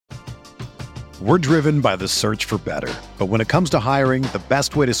We're driven by the search for better. But when it comes to hiring, the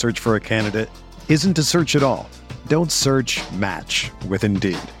best way to search for a candidate isn't to search at all. Don't search, match with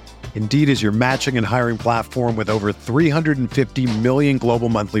Indeed. Indeed is your matching and hiring platform with over 350 million global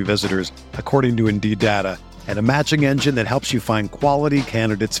monthly visitors, according to Indeed data, and a matching engine that helps you find quality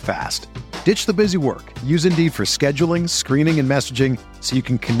candidates fast. Ditch the busy work. Use Indeed for scheduling, screening, and messaging so you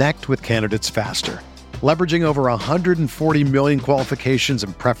can connect with candidates faster. Leveraging over 140 million qualifications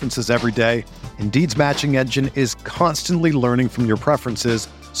and preferences every day, Indeed's matching engine is constantly learning from your preferences,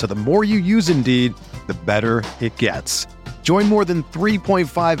 so the more you use Indeed, the better it gets. Join more than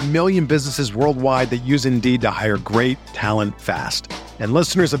 3.5 million businesses worldwide that use Indeed to hire great talent fast. And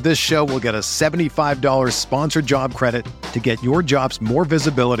listeners of this show will get a $75 sponsored job credit to get your jobs more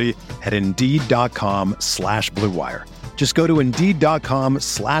visibility at Indeed.com/Blue Wire. Just go to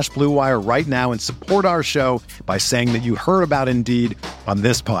Indeed.com/Blue Wire right now and support our show by saying that you heard about Indeed on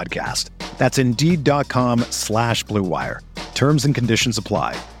this podcast. That's Indeed.com/Blue Wire. Terms and conditions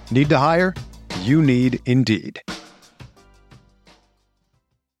apply. Need to hire? You need Indeed.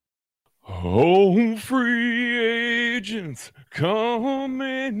 Oh, free agents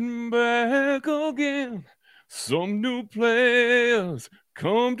coming back again. Some new players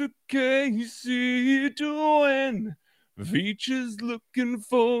come to KC to win. Veach is looking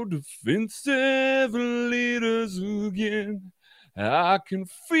for defensive leaders again. I can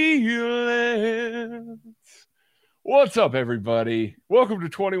feel it. What's up, everybody? Welcome to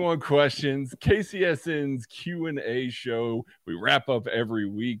 21 Questions, KCSN's Q&A show. We wrap up every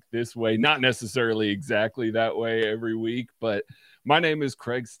week this way, not necessarily exactly that way every week, but my name is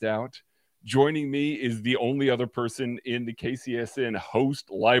Craig Stout. Joining me is the only other person in the KCSN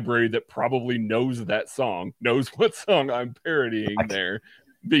host library that probably knows that song, knows what song I'm parodying there,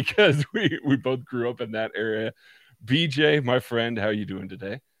 because we both grew up in that area. BJ, my friend, how you doing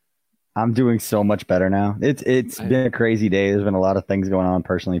today? I'm doing so much better now. It's been a crazy day. There's been a lot of things going on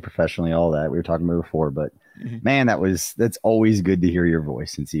personally, professionally, all that. We were talking about before, but man, that's always good to hear your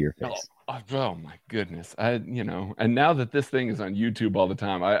voice and see your face. Oh my goodness. And now that this thing is on YouTube all the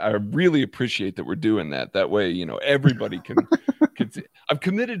time, I really appreciate that we're doing that. That way, everybody can see. I've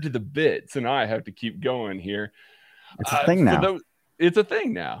committed to the bit, so now I have to keep going here. It's a thing now. It's a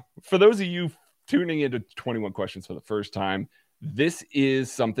thing now. For those of you tuning into 21 Questions for the first time, this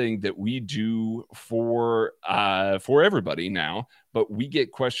is something that we do for everybody now, but we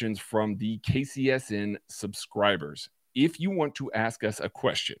get questions from the KCSN subscribers. If you want to ask us a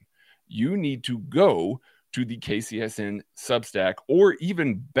question, you need to go to the KCSN Substack, or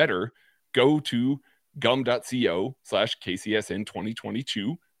even better, go to gum.co/KCSN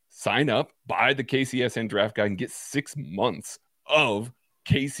 2022, sign up, buy the KCSN Draft Guide, and get 6 months of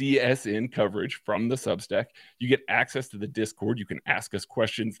KCSN coverage from the Substack. You get access to the Discord. You can ask us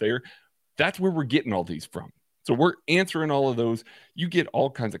questions there. That's where we're getting all these from. So we're answering all of those. You get all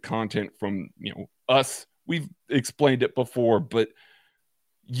kinds of content from us. We've explained it before, but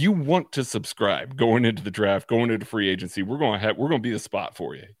you want to subscribe going into the draft, going into free agency. We're going to be the spot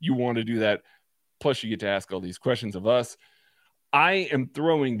for you. You want to do that. Plus, you get to ask all these questions of us. I am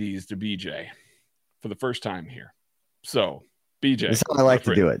throwing these to BJ for the first time here. So, BJ, this is how I like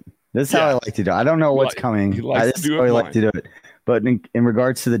to do it. This is how I like to do it. I don't know what's coming. This is how I like to do it. But in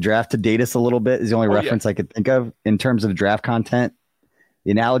regards to the draft, to date us a little bit, is the only reference I could think of in terms of draft content.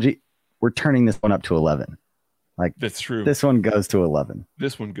 The analogy, we're turning this one up to 11. Like, that's true. This one goes to 11.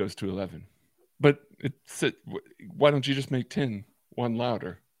 This one goes to 11. But why don't you just make 10 one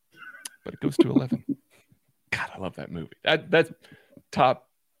louder? But it goes to 11. God, I love that movie. That's top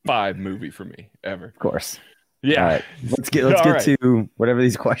 5 movie for me ever. Of course. Yeah. All right. Let's get to whatever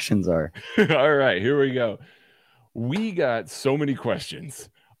these questions are. All right, here we go. We got so many questions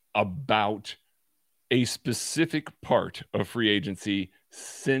about a specific part of free agency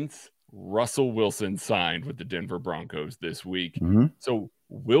since Russell Wilson signed with the Denver Broncos this week. So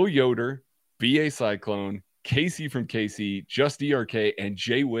Will Yoder, BA Cyclone, Casey from KC, Just ERK, and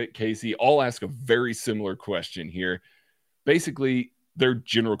Jay Witt KC all ask a very similar question here. Basically, their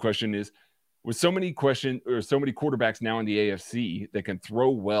general question is, with so many quarterbacks now in the AFC that can throw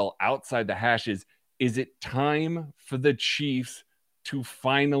well outside the hashes, is it time for the Chiefs to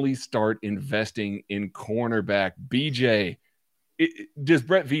finally start investing in cornerback? BJ, does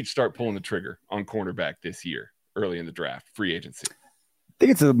Brett Veach start pulling the trigger on cornerback this year, early in the draft, free agency? I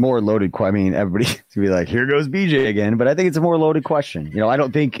think it's a more loaded question. I mean, everybody's going to be like, here goes BJ again. But I think it's a more loaded question. I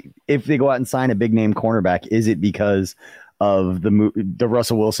don't think if they go out and sign a big name cornerback, is it because of the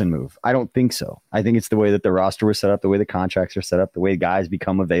Russell Wilson move? I don't think so. I think it's the way that the roster was set up, the way the contracts are set up, the way guys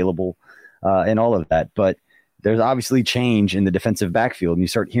become available, and all of that. But there's obviously change in the defensive backfield, and you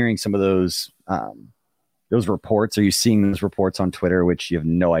start hearing some of those reports. Are you seeing those reports on Twitter, which you have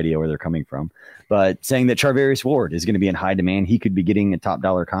no idea where they're coming from, but saying that Charvarius Ward is going to be in high demand. He could be getting a top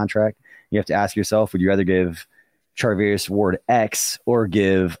dollar contract. You have to ask yourself, would you rather give Charvarius Ward X or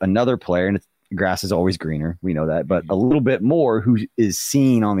give another player, and grass is always greener, we know that, but a little bit more, who is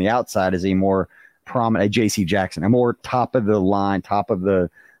seen on the outside as a more prominent, JC Jackson, a more top of the line, top of the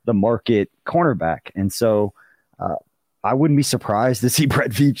market cornerback. And so I wouldn't be surprised to see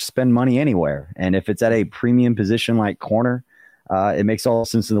Brett Veach spend money anywhere. And if it's at a premium position like corner, it makes all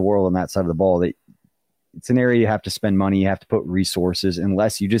sense in the world on that side of the ball. That it's an area you have to spend money, you have to put resources,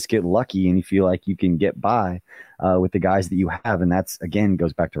 unless you just get lucky and you feel like you can get by with the guys that you have. And that's, again,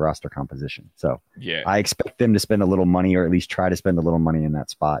 goes back to roster composition. So yeah, I expect them to spend a little money, or at least try to spend a little money in that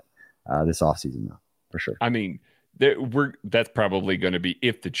spot this offseason, though, for sure. I mean, that's probably going to be,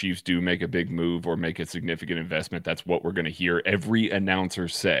 if the Chiefs do make a big move or make a significant investment, that's what we're going to hear every announcer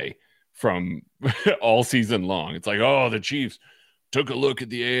say from all season long. It's like, oh, the Chiefs took a look at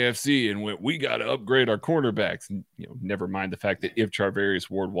the AFC and went, we got to upgrade our cornerbacks. And, never mind the fact that if Charvarius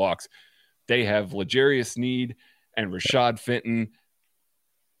Ward walks, they have L'Jarius Sneed and Rashad Fenton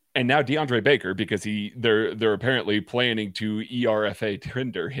and now DeAndre Baker, because they're apparently planning to ERFA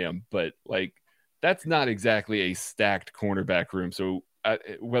tender him, but like, that's not exactly a stacked cornerback room. So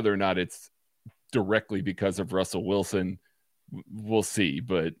whether or not it's directly because of Russell Wilson, we'll see.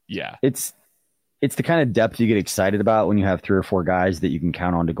 But yeah, it's the kind of depth you get excited about when you have 3 or 4 guys that you can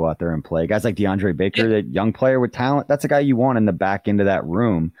count on to go out there and play. Guys like DeAndre Baker, that young player with talent, that's a guy you want in the back end of that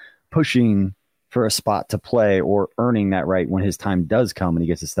room, pushing for a spot to play or earning that right when his time does come and he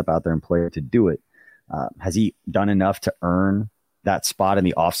gets to step out there and play to do it. Has he done enough to earn that spot in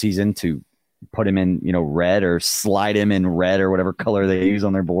the offseason to put him in, red, or slide him in red or whatever color they use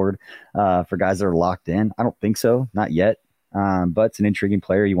on their board for guys that are locked in? I don't think so. Not yet. But it's an intriguing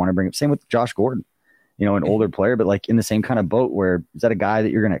player you want to bring up. Same with Josh Gordon, an older player, but like in the same kind of boat, where is that a guy that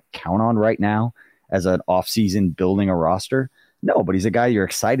you're going to count on right now as an offseason building a roster? No, but he's a guy you're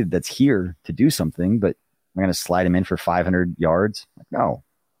excited that's here to do something, but I'm going to slide him in for 500 yards. Like, no,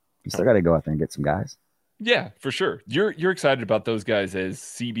 you still got to go out there and get some guys. Yeah, for sure. You're excited about those guys as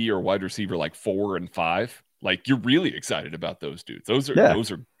CB or wide receiver like 4 and 5. Like, you're really excited about those dudes. Those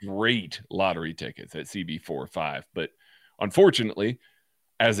are great lottery tickets at CB 4 or 5. But unfortunately,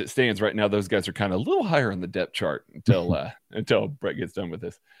 as it stands right now, those guys are kind of a little higher on the depth chart until Brett gets done with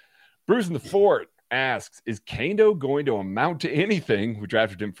this. Bruce in the Fort asks, is Kaindoh going to amount to anything? We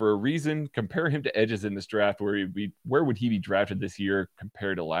drafted him for a reason. Compare him to edges in this draft. Where would he be drafted this year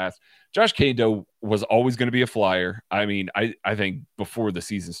compared to last? Josh Kaindoh was always going to be a flyer. I mean, I think before the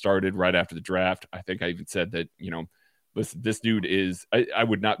season started, right after the draft, I think I even said that, listen, this dude is, I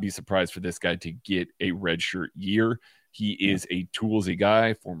would not be surprised for this guy to get a redshirt year. He is a toolsy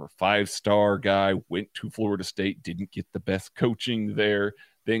guy, former 5-star guy, went to Florida State, didn't get the best coaching there,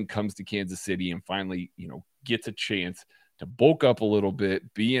 then comes to Kansas City and finally, gets a chance to bulk up a little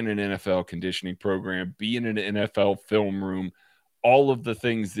bit, be in an NFL conditioning program, be in an NFL film room, all of the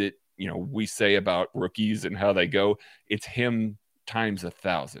things that, we say about rookies and how they go. It's him times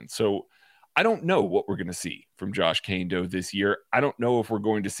 1,000. So I don't know what we're going to see from Josh Kaindoh this year. I don't know if we're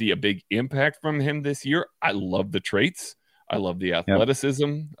going to see a big impact from him this year. I love the traits. I love the athleticism.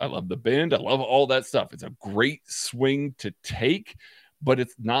 Yep. I love the bend. I love all that stuff. It's a great swing to take, but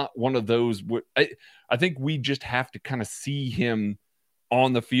it's not one of those. I think we just have to kind of see him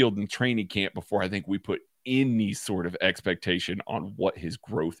on the field in training camp before I think we put any sort of expectation on what his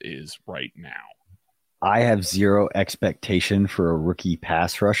growth is right now. I have zero expectation for a rookie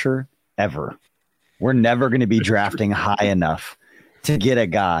pass rusher ever. We're never going to be drafting high enough to get a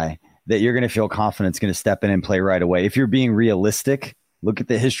guy that you're going to feel confident is going to step in and play right away. If you're being realistic, look at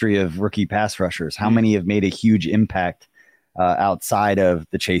the history of rookie pass rushers. How many have made a huge impact outside of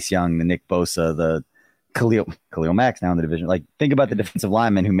the Chase Young, the Nick Bosa, the Khalil Mack's now in the division? Like, think about the defensive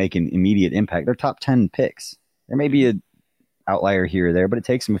linemen who make an immediate impact. They're top 10 picks. There may be an outlier here or there, but it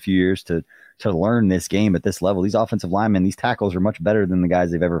takes them a few years to learn this game at this level. These offensive linemen, these tackles are much better than the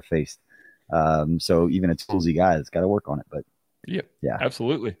guys they've ever faced. So even a toolsy guy has got to work on it. But yeah,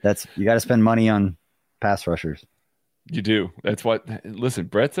 absolutely. You got to spend money on pass rushers. You do. That's what, listen,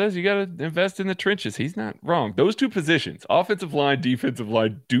 Brett says you got to invest in the trenches. He's not wrong. Those two positions, offensive line, defensive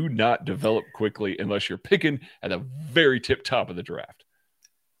line, do not develop quickly unless you're picking at the very tip top of the draft.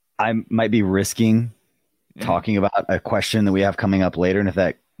 I might be risking talking about a question that we have coming up later. And if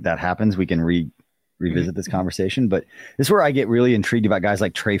that happens, we can revisit this conversation. But this is where I get really intrigued about guys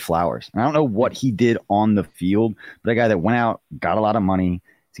like Trey Flowers. And I don't know what he did on the field, but a guy that went out, got a lot of money.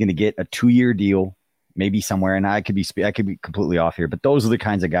 He's going to get a 2-year deal. maybe somewhere, and I could be completely off here, but those are the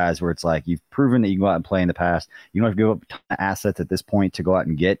kinds of guys where it's like, you've proven that you can go out and play in the past. You don't have to give up a ton of assets at this point to go out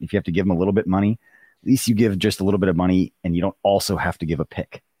and get. If you have to give them a little bit of money, at least you give just a little bit of money, and you don't also have to give a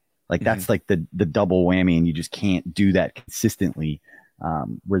pick. Like that's like the double whammy, and you just can't do that consistently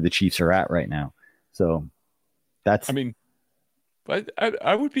where the Chiefs are at right now. So that's, I mean, but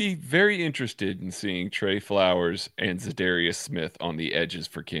I would be very interested in seeing Trey Flowers and Za'Darius Smith on the edges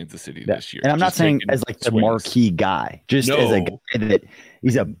for Kansas City this year. And I'm not saying as like the marquee guy, just as a guy that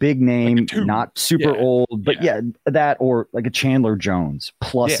he's a big name, like not super old, but that, or like a Chandler Jones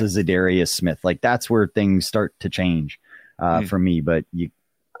plus a Za'Darius Smith. Like that's where things start to change for me. But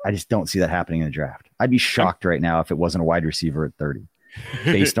I just don't see that happening in the draft. I'd be shocked right now if it wasn't a wide receiver at 30.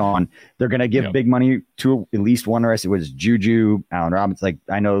 Based on they're going to give big money to at least one rest. It was Juju, Allen Robinson. Like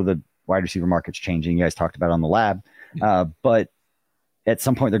I know the wide receiver market's changing. You guys talked about it on the lab, but at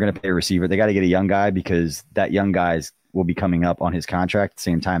some point they're going to pay a receiver. They got to get a young guy because that young guys will be coming up on his contract at the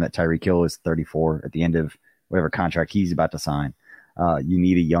same time that Tyreek Hill is 34 at the end of whatever contract he's about to sign. You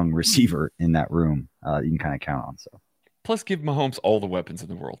need a young receiver in that room you can kind of count on. So plus give Mahomes all the weapons in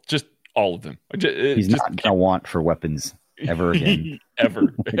the world, just all of them. He's not going to want for weapons ever again.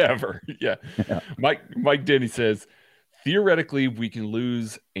 ever. Yeah. Mike Denny says, theoretically, we can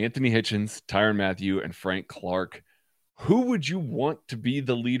lose Anthony Hitchens, Tyrann Mathieu, and Frank Clark. Who would you want to be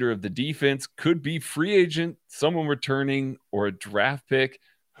the leader of the defense? Could be free agent, someone returning, or a draft pick.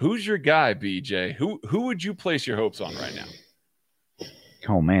 Who's your guy, BJ? Who would you place your hopes on right now?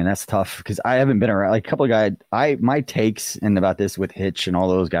 Oh man, that's tough because I haven't been around. Like a couple of guys, my takes and about this with Hitch and all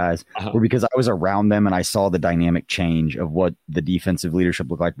those guys were because I was around them and I saw the dynamic change of what the defensive leadership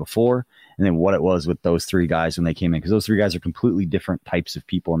looked like before, and then what it was with those three guys when they came in. Because those three guys are completely different types of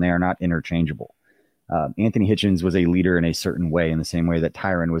people and they are not interchangeable. Anthony Hitchens was a leader in a certain way, in the same way that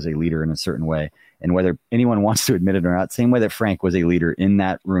Tyrann was a leader in a certain way, and whether anyone wants to admit it or not, same way that Frank was a leader in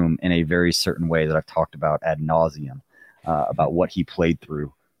that room in a very certain way that I've talked about ad nauseum. About what he played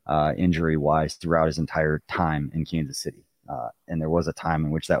through injury-wise throughout his entire time in Kansas City. And there was a time in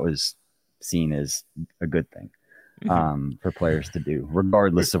which that was seen as a good thing for players to do,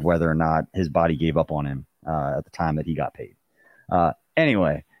 regardless of whether or not his body gave up on him at the time that he got paid.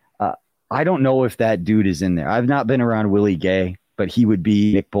 Anyway, I don't know if that dude is in there. I've not been around Willie Gay, but he would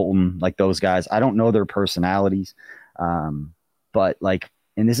be Nick Bolton, like those guys. I don't know their personalities, but like,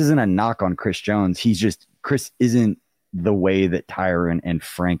 and this isn't a knock on Chris Jones. Chris isn't the way that Tyrann and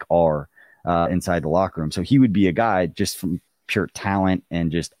Frank are inside the locker room. So he would be a guy just from pure talent and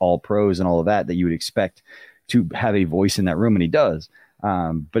just all pros and all of that you would expect to have a voice in that room, and he does.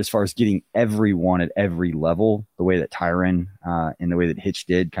 But as far as getting everyone at every level, the way that Tyrann and the way that Hitch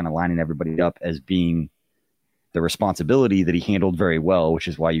did, kind of lining everybody up as being the responsibility that he handled very well, which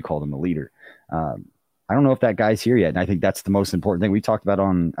is why you called him a leader. I don't know if that guy's here yet. And I think that's the most important thing we talked about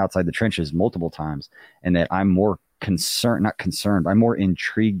on Outside the Trenches multiple times, and that I'm more I'm more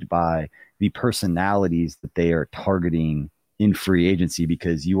intrigued by the personalities that they are targeting in free agency,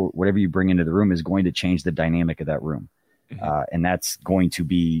 because whatever you bring into the room is going to change the dynamic of that room. And that's going to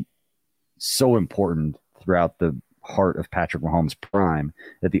be so important throughout the heart of Patrick Mahomes' prime,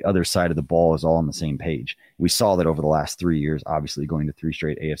 that the other side of the ball is all on the same page. We saw that over the last 3 years, obviously going to 3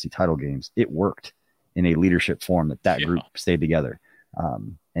 straight AFC title games. It worked in a leadership form that group stayed together.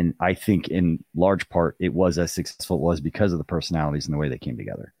 And I think in large part it was as successful as it was because of the personalities and the way they came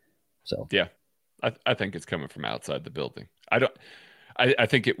together. So yeah, I think it's coming from outside the building. I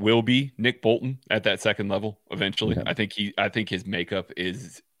think it will be Nick Bolton at that second level eventually. Yeah. I think his makeup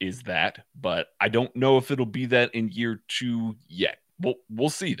is that, but I don't know if it'll be that in year 2 yet. We'll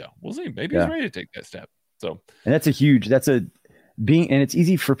see though. We'll see. Maybe he's ready to take that step. So, and it's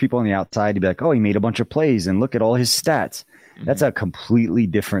easy for people on the outside to be like, oh, he made a bunch of plays and look at all his stats. That's a completely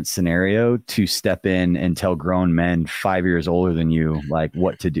different scenario to step in and tell grown men 5 years older than you, like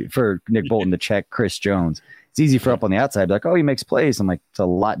what to do. For Nick Bolton to check Chris Jones, it's easy for up on the outside, like, oh, he makes plays. I'm like, it's a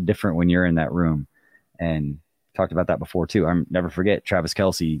lot different when you're in that room. And talked about that before too. I'll never forget Travis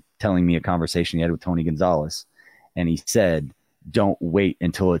Kelce telling me a conversation he had with Tony Gonzalez. And he said, don't wait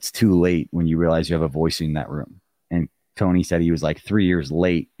until it's too late when you realize you have a voice in that room. And Tony said he was like 3 years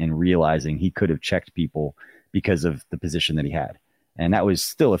late in realizing he could have checked people because of the position that he had. And that was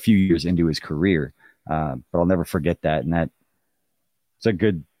still a few years into his career. But I'll never forget that. And it's a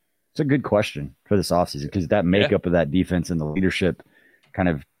good question for this offseason, because that makeup of that defense and the leadership kind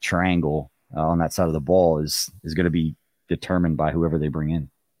of triangle on that side of the ball is going to be determined by whoever they bring in.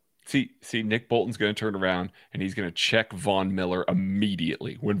 See, Nick Bolton's going to turn around and he's going to check Von Miller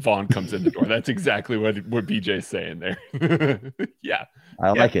immediately when Von comes in the door. That's exactly what BJ's saying there. Yeah.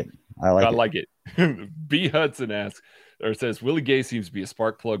 I like it. I like it. B. Hudson asks, or says, Willie Gay seems to be a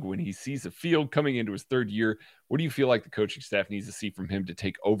spark plug when he sees the field coming into his third year. What do you feel like the coaching staff needs to see from him to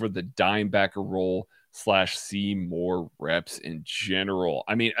take over the dime backer role / see more reps in general?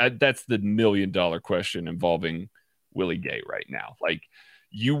 I mean, that's the $1 million question involving Willie Gay right now. Like,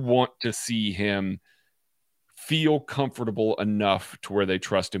 you want to see him feel comfortable enough to where they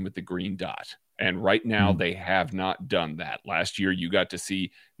trust him with the green dot. And right now, they have not done that. Last year, you got to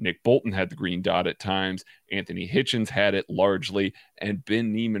see Nick Bolton had the green dot at times. Anthony Hitchens had it largely. And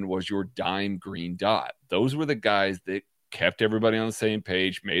Ben Niemann was your dime green dot. Those were the guys that kept everybody on the same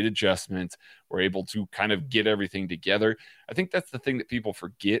page, made adjustments, were able to kind of get everything together. I think that's the thing that people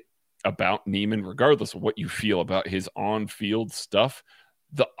forget about Niemann, regardless of what you feel about his on-field stuff.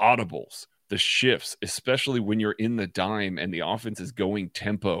 The audibles, the shifts, especially when you're in the dime and the offense is going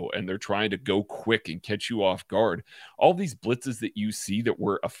tempo and they're trying to go quick and catch you off guard. All these blitzes that you see that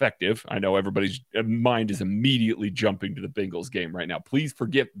were effective. I know everybody's mind is immediately jumping to the Bengals game right now. Please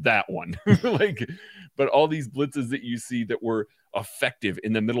forget that one. But all these blitzes that you see that were effective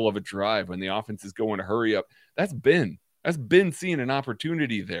in the middle of a drive when the offense is going to hurry up, that's been seeing an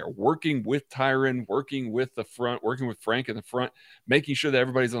opportunity there, working with Tyron, working with the front, working with Frank in the front, making sure that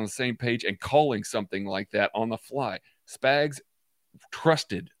everybody's on the same page and calling something like that on the fly. Spags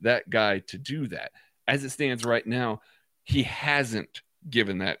trusted that guy to do that. As it stands right now, he hasn't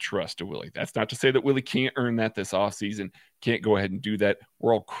given that trust to Willie. That's not to say that Willie can't earn that this offseason, can't go ahead and do that.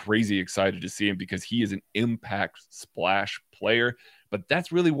 We're all crazy excited to see him because he is an impact splash player, but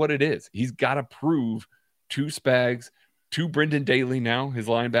that's really what it is. He's got to prove to Spags, to Brendan Daly now, his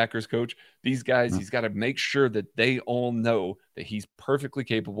linebackers coach, these guys, he's got to make sure that they all know that he's perfectly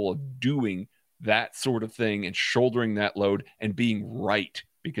capable of doing that sort of thing and shouldering that load and being right.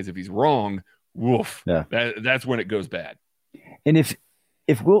 Because if he's wrong, woof, that's when it goes bad. And if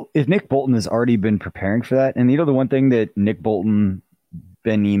Nick Bolton has already been preparing for that, and the one thing that Nick Bolton,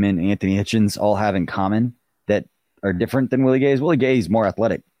 Ben Niemann, Anthony Hitchens all have in common that are different than Willie Gay is Willie Gay is more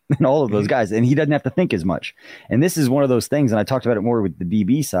athletic than all of those guys, and he doesn't have to think as much. And this is one of those things, and I talked about it more with the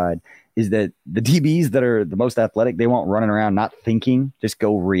DB side, is that the DBs that are the most athletic, they won't running around not thinking, just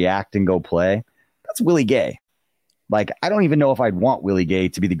go react and go play. That's Willie Gay. Like, I don't even know if I'd want Willie Gay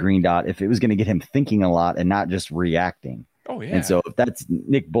to be the green dot if it was going to get him thinking a lot and not just reacting. Oh, yeah. And so if that's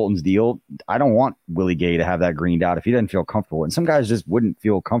Nick Bolton's deal, I don't want Willie Gay to have that green dot if he doesn't feel comfortable. And some guys just wouldn't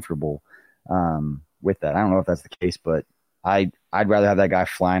feel comfortable with that. I don't know if that's the case, but I'd rather have that guy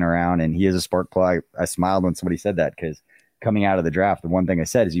flying around, and he is a spark plug. I smiled when somebody said that, because coming out of the draft, the one thing I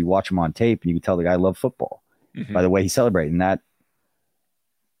said is you watch him on tape and you can tell the guy loved football by the way he celebrated. And that,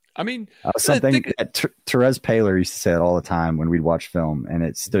 I mean, something that Therese Paylor used to say it all the time when we'd watch film, and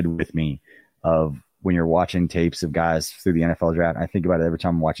it stood with me of when you're watching tapes of guys through the NFL draft. I think about it every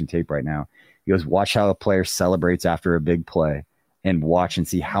time I'm watching tape right now. He goes, watch how a player celebrates after a big play, and watch and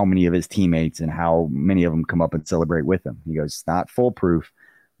see how many of his teammates and how many of them come up and celebrate with him. He goes, it's not foolproof,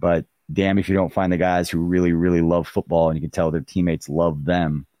 but damn if you don't find the guys who really, really love football and you can tell their teammates love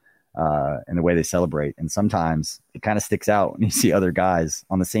them and the way they celebrate. And sometimes it kind of sticks out when you see other guys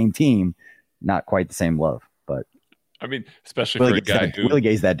on the same team, not quite the same love. But I mean, especially for a guy who Willie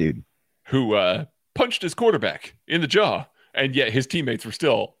Gay's that dude who punched his quarterback in the jaw, and yet his teammates were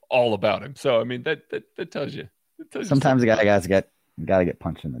still all about him. So, I mean, that tells you. Sometimes the guys got to get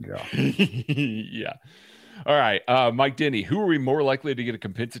punched in the jaw. Yeah. All right. Mike Denny, who are we more likely to get a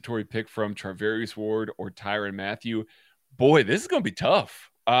compensatory pick from, Charvarius Ward or Tyrann Mathieu? Boy, this is going to be tough.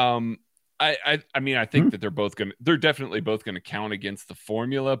 I mean, I think that they're definitely both going to count against the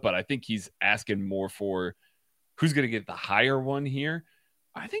formula, but I think he's asking more for who's going to get the higher one here.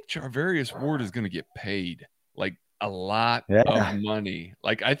 I think Charvarius Ward is going to get paid like a lot of money.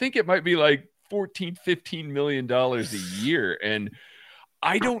 Like, I think it might be like $14-15 million a year. And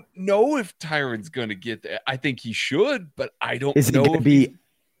I don't know if Tyrann's going to get that. I think he should, but I don't know if be.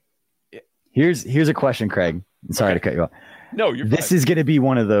 Here's a question, Craig. Sorry to cut you off. No, you're This is going to be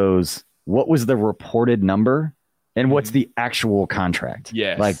one of those, what was the reported number and what's the actual contract?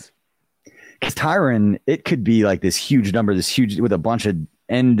 Yes. Like, because Tyrann, it could be like this huge number, with a bunch of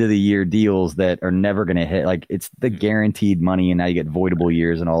end of the year deals that are never going to hit. Like, it's the guaranteed money, and now you get voidable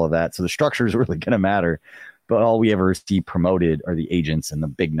years and all of that. So the structure is really going to matter. But all we ever see promoted are the agents and the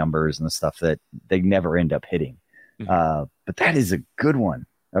big numbers and the stuff that they never end up hitting. But that is a good one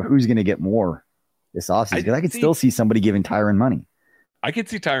of who's going to get more this offseason. Because I could still see somebody giving Tyrann money. I could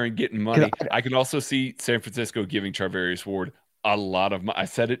see Tyrann getting money. I can also see San Francisco giving Charvarius Ward a lot of I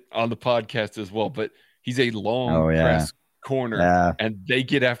said it on the podcast as well, but he's a long press corner, and they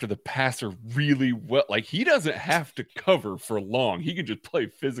get after the passer really well. Like, he doesn't have to cover for long. He can just play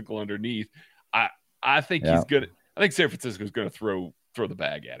physical underneath. I think he's good. I think San Francisco's going to throw the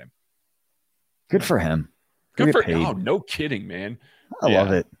bag at him. Good for him. Good for him. Oh, no kidding, man. I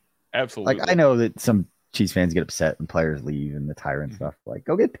love it. Absolutely. Like, I know that some Chiefs fans get upset when players leave and the Tyron stuff. Like,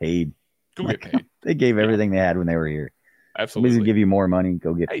 go get paid. Get paid. They gave everything they had when they were here. Absolutely. Somebody's gonna give you more money.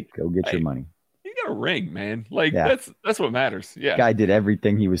 Go get your money. You got a ring, man. Like, that's what matters. Yeah. Guy did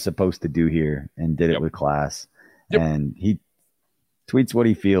everything he was supposed to do here and did it with class. And he tweets what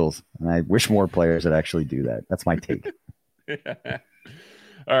he feels. And I wish more players would actually do that. That's my take.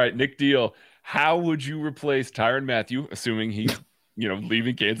 All right, Nick Deal. How would you replace Tyrann Mathieu, assuming he's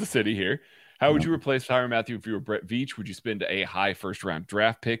leaving Kansas City here? How would you replace Tyrann Mathieu if you were Brett Veach? Would you spend a high first-round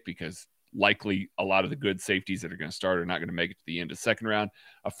draft pick, because likely a lot of the good safeties that are going to start are not going to make it to the end of the second round,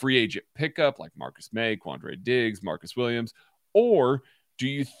 a free agent pickup like Marcus May, Quandre Diggs, Marcus Williams? Or do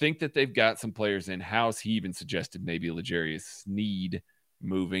you think that they've got some players in-house? He even suggested maybe L'Jarius Sneed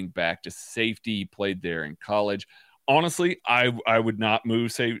moving back to safety. He played there in college. Honestly, I would not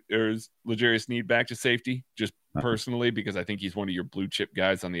move L'Jarius Sneed back to safety, just personally, because I think he's one of your blue chip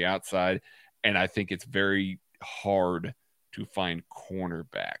guys on the outside, and I think it's very hard to find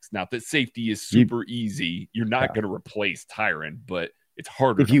cornerbacks. Now, that safety is super easy. You're not going to replace Tyrann, but it's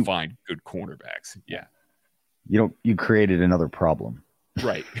harder to find good cornerbacks. Yeah. You created another problem.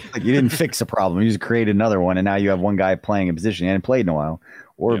 Right. Like, you didn't fix a problem. You just created another one, and now you have one guy playing a position and played in a while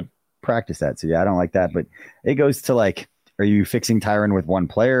or practice that. So, I don't like that. But it goes to, like, are you fixing Tyrann with one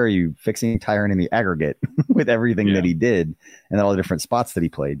player? Are you fixing Tyrann in the aggregate with everything that he did and all the different spots that he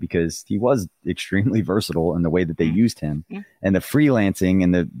played? Because he was extremely versatile in the way that they used him, and the freelancing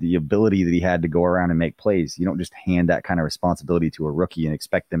and the ability that he had to go around and make plays. You don't just hand that kind of responsibility to a rookie and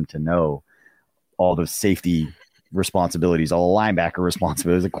expect them to know all the safety responsibilities, all the linebacker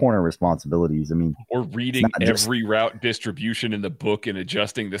responsibilities, the corner responsibilities. I mean, or reading every route distribution in the book and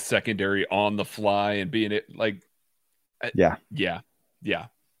adjusting the secondary on the fly and being it like, yeah.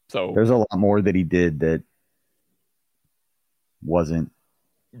 So there's a lot more that he did that wasn't.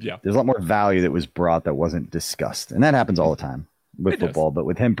 Yeah, there's a lot more value that was brought that wasn't discussed, and that happens all the time with football. But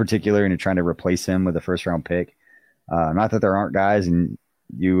with him particular, and you're trying to replace him with a first round pick. Not that there aren't guys, and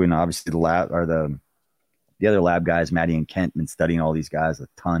you and obviously the lab or the other lab guys, Maddie and Kent, been studying all these guys a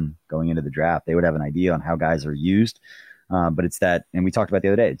ton going into the draft. They would have an idea on how guys are used, but it's that, and we talked about the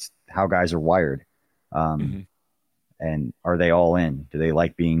other day. It's how guys are wired. And are they all in? Do they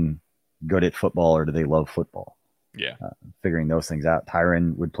like being good at football, or do they love football? Yeah. Figuring those things out.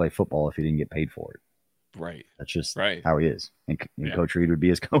 Tyrann would play football if he didn't get paid for it. Right. That's just how he is. And Coach Reed would be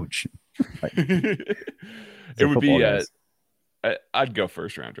his coach. It would be, I'd go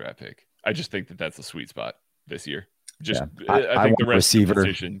first round draft pick. I just think that that's a sweet spot this year. Just, I think the rest of the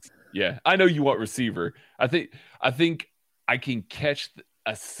positions. Yeah. I know you want receiver. I think I can catch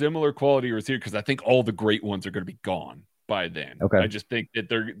a similar quality receiver, because I think all the great ones are going to be gone by then. Okay. I just think that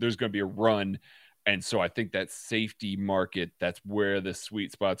there's going to be a run, and so I think that safety market, that's where the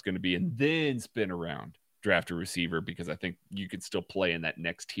sweet spot's going to be, and then spin around, draft a receiver, because I think you could still play in that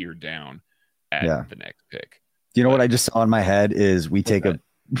next tier down at the next pick. Do you know what I just saw in my head is we take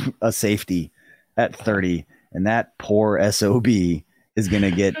a safety at 30, and that poor SOB is going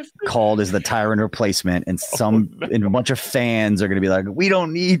to get called as the Tyrann replacement, and and a bunch of fans are going to be like, we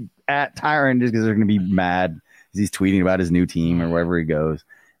don't need at Tyrann, just because they're going to be mad because he's tweeting about his new team or wherever he goes.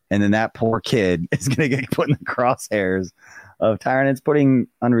 And then that poor kid is going to get put in the crosshairs of Tyrann. It's putting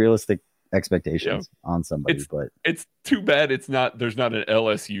unrealistic expectations on somebody. But it's too bad there's not an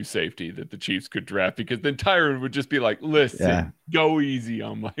LSU safety that the Chiefs could draft, because then Tyrann would just be like, listen, go easy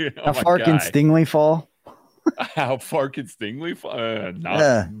on my How far can Stingley fall? How far can Stingley fall?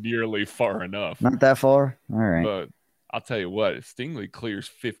 Not nearly far enough. Not that far? All right. But I'll tell you what, if Stingley clears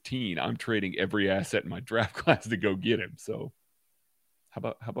 15, I'm trading every asset in my draft class to go get him. So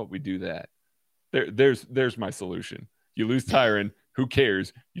how about we do that? There's my solution. You lose Tyrann, who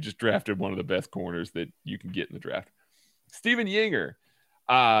cares? You just drafted one of the best corners that you can get in the draft. Steven Yinger.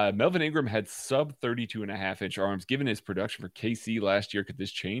 Melvin Ingram had sub 32.5-inch arms. Given his production for KC last year, could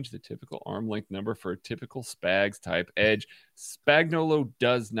this change the typical arm length number for a typical Spags type edge? Spagnuolo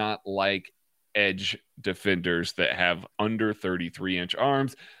does not like edge defenders that have under 33-inch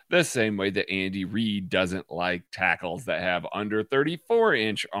arms, the same way that Andy Reid doesn't like tackles that have under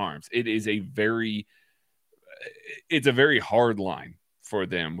 34-inch arms. It's a very hard line for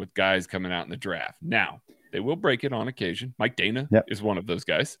them with guys coming out in the draft. Now, they will break it on occasion. Mike Dana is one of those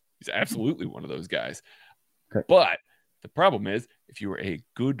guys. He's absolutely one of those guys. Okay. But The problem is, if you are a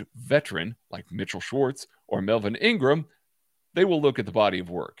good veteran like Mitchell Schwartz or Melvin Ingram, they will look at the body of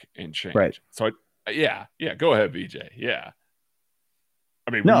work and change. Right. So, yeah. Go ahead, BJ. Yeah.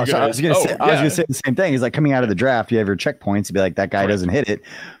 I mean, no, so I was going to say the same thing. Is like coming out of the draft, you have your checkpoints. You'd be like, that guy doesn't hit it.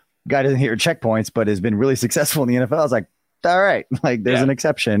 Guy doesn't hit your checkpoints, but has been really successful in the NFL. I was like, all right, like there's an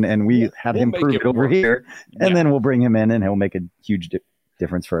exception, and we'll him prove it over here, and then we'll bring him in, and he'll make a huge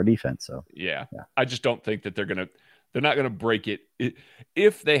difference for our defense. So yeah. I just don't think that they're not going to break it.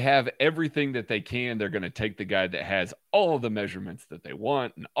 If they have everything that they can, they're going to take the guy that has all of the measurements that they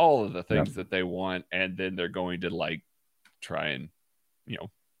want and all of the things that they want, and then they're going to like try and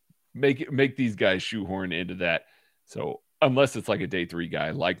make these guys shoehorn into that. So unless it's like a day 3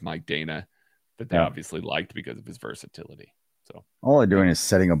 guy like Mike Dana that they obviously liked because of his versatility. So all they're doing is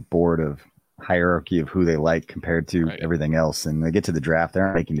setting a board of hierarchy of who they like compared to everything else. And they get to the draft, they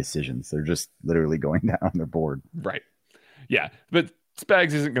aren't making decisions. They're just literally going down on their board. Right. Yeah. But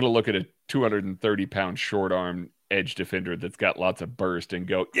Spags isn't going to look at a 230-pound short arm edge defender that's got lots of burst and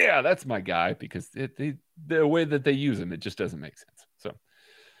go, yeah, that's my guy, because the way that they use him, it just doesn't make sense.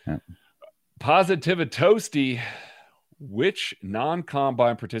 So Positivitoasty, which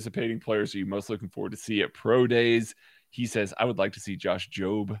non-combine participating players are you most looking forward to see at pro days? He says, I would like to see Josh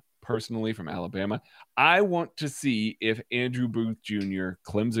Jobe personally from Alabama. I want to see if Andrew Booth Jr.,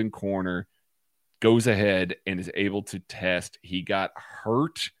 Clemson corner, goes ahead and is able to test. He got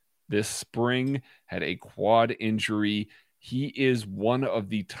hurt this spring, had a quad injury. He is one of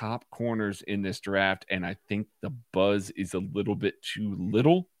the top corners in this draft, and I think the buzz is a little bit too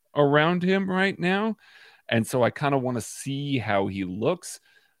little around him right now. And so I kind of want to see how he looks.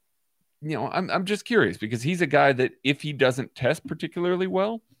 I'm just curious, because he's a guy that if he doesn't test particularly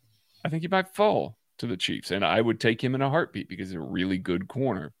well, I think he might fall to the Chiefs. And I would take him in a heartbeat because he's a really good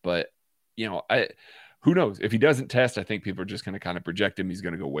corner. But, who knows? If he doesn't test, I think people are just going to kind of project him. He's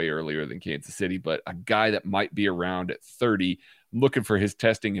going to go way earlier than Kansas City. But a guy that might be around at 30, I'm looking for his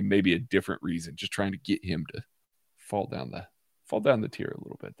testing and maybe a different reason, just trying to get him to fall down the tier a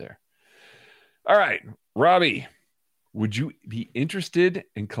little bit there. All right, Robbie, would you be interested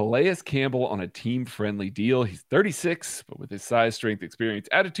in Calais Campbell on a team-friendly deal? He's 36, but with his size, strength, experience,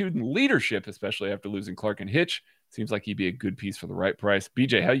 attitude, and leadership, especially after losing Clark and Hitch, seems like he'd be a good piece for the right price.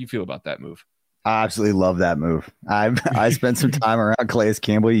 BJ, how do you feel about that move? I absolutely love that move. I spent some time around Calais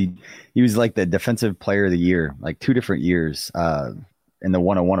Campbell. He was like the defensive player of the year, like 2 different years in the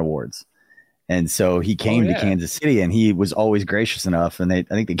 101 awards. And so he came to Kansas City, and he was always gracious enough. And I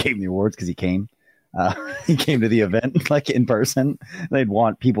think they gave him the awards because he came. He came to the event like in person. They'd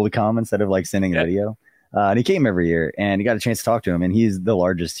want people to come instead of like sending a video. And he came every year, and he got a chance to talk to him. And he's the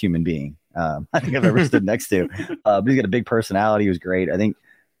largest human being I think I've ever stood next to. But he's got a big personality. He was great. I think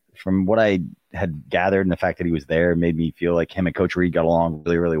from what I had gathered and the fact that he was there made me feel like him and Coach Reed got along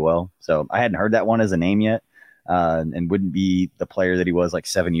really, really well. So I hadn't heard that one as a name yet, and wouldn't be the player that he was like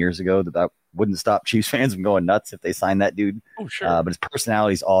 7 years ago. That wouldn't stop Chiefs fans from going nuts if they signed that dude. Oh, sure. But his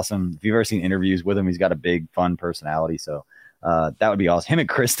personality is awesome. If you've ever seen interviews with him, he's got a big, fun personality. So that would be awesome. Him and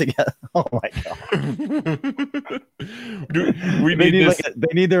Chris together. Oh my God.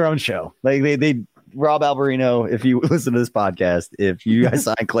 They need their own show. Like they Rob Alberino, if you listen to this podcast, if you guys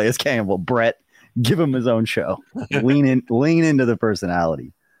sign Calais Campbell, Brett, give him his own show. Lean into the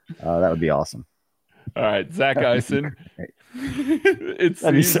personality. That would be awesome. All right, Zach Eisen.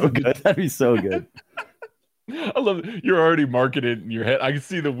 That'd be so good. That'd be so good. I love it. You're already marketing in your head. I can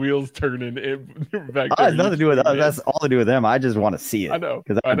see the wheels turning back there. Nothing to do with that. That's all to do with them. I just want to see it. I know.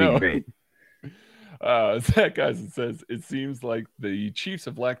 Because that would be great. Zach Eisen says, it seems like the Chiefs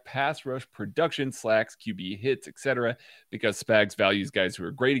have lacked pass rush production, slacks, QB hits, etc. because Spags values guys who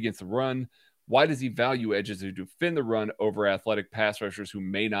are great against the run. Why does he value edges who defend the run over athletic pass rushers who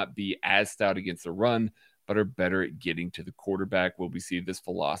may not be as stout against the run, but are better at getting to the quarterback? Will we see this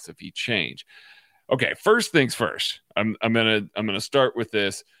philosophy change? Okay, first things first. I'm gonna start with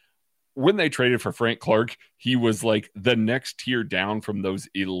this. When they traded for Frank Clark, he was like the next tier down from those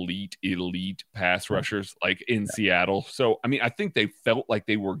elite pass rushers like in Seattle. So, I mean, I think they felt like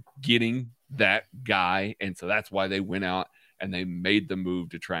they were getting that guy. And so that's why they went out and they made the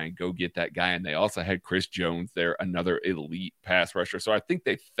move to try and go get that guy. And they also had Chris Jones there, another elite pass rusher. So I think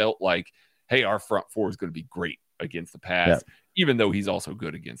they felt like, hey, our front four is going to be great against the pass, even though he's also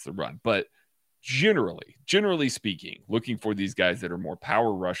good against the run. But generally speaking, looking for these guys that are more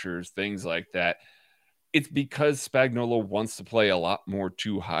power rushers, things like that, it's because Spagnuolo wants to play a lot more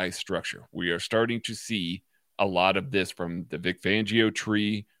too high structure. We are starting to see a lot of this from the Vic Fangio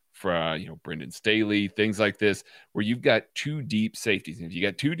tree, for, Brendan Staley, things like this, where you've got two deep safeties. And if you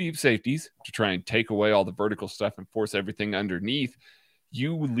got two deep safeties to try and take away all the vertical stuff and force everything underneath,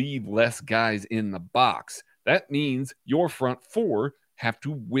 you leave less guys in the box. That means your front four have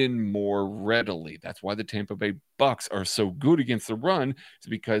to win more readily. That's why the Tampa Bay Bucks are so good against the run, is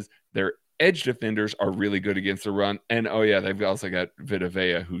because their edge defenders are really good against the run. And, they've also got Vita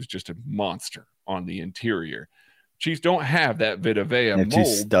Vea, who's just a monster on the interior. Chiefs don't have that Vita Vea mold. Two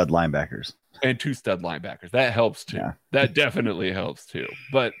stud linebackers. And two stud linebackers. That helps too. Yeah. That definitely helps too.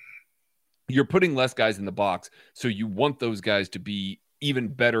 But you're putting less guys in the box, so you want those guys to be even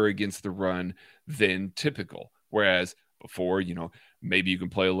better against the run than typical. Whereas before, maybe you can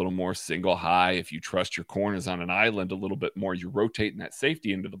play a little more single high. If you trust your corners on an island a little bit more, you're rotating that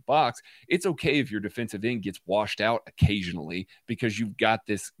safety into the box. It's okay if your defensive end gets washed out occasionally, because you've got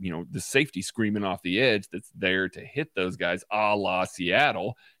this, the safety screaming off the edge that's there to hit those guys, a la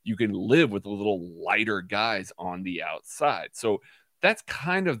Seattle. You can live with a little lighter guys on the outside. So that's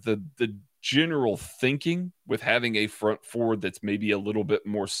kind of the general thinking with having a front four that's maybe a little bit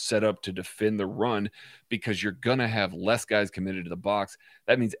more set up to defend the run, because you're going to have less guys committed to the box.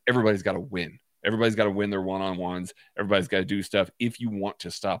 That means everybody's got to win. Everybody's got to win their one-on-ones. Everybody's got to do stuff if you want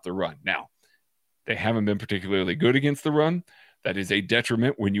to stop the run. Now, they haven't been particularly good against the run. That is a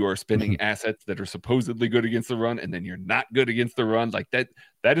detriment when you are spending assets that are supposedly good against the run, and then you're not good against the run. Like that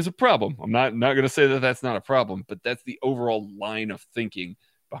is a problem. I'm not going to say that that's not a problem, but that's the overall line of thinking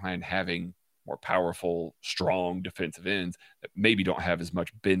behind having more powerful, strong defensive ends that maybe don't have as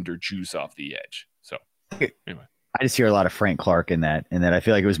much bend or juice off the edge. So anyway, I just hear a lot of Frank Clark in that, and that I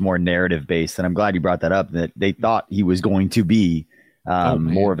feel like it was more narrative based. And I'm glad you brought that up, that they thought he was going to be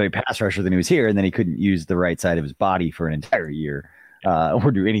more of a pass rusher than he was here. And then he couldn't use the right side of his body for an entire year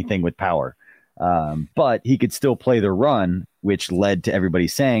or do anything with power. But he could still play the run, which led to everybody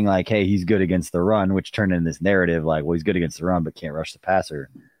saying like, hey, he's good against the run, which turned into this narrative like, well, he's good against the run, but can't rush the passer.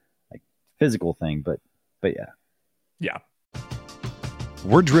 Like physical thing. But yeah. Yeah.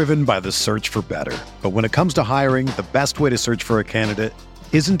 We're driven by the search for better. But when it comes to hiring, the best way to search for a candidate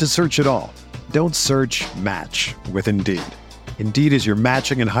isn't to search at all. Don't search, match with Indeed. Indeed is your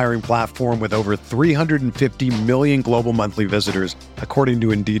matching and hiring platform with over 350 million global monthly visitors, according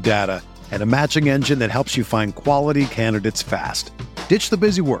to Indeed data, and a matching engine that helps you find quality candidates fast. Ditch the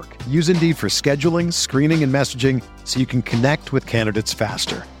busy work. Use Indeed for scheduling, screening, and messaging so you can connect with candidates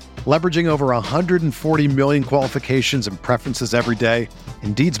faster. Leveraging over 140 million qualifications and preferences every day,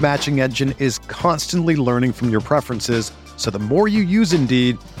 Indeed's matching engine is constantly learning from your preferences, so the more you use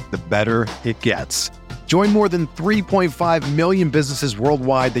Indeed, the better it gets. Join more than 3.5 million businesses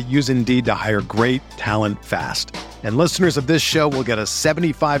worldwide that use Indeed to hire great talent fast. And listeners of this show will get a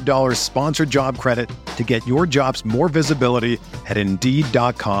 $75 sponsored job credit to get your jobs more visibility at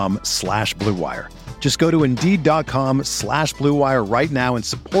Indeed.com/Blue Wire. Just go to Indeed.com/Blue Wire right now and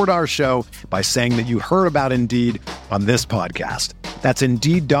support our show by saying that you heard about Indeed on this podcast. That's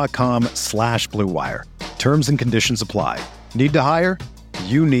Indeed.com/Blue Wire. Terms and conditions apply. Need to hire?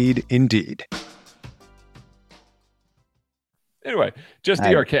 You need Indeed. Anyway, just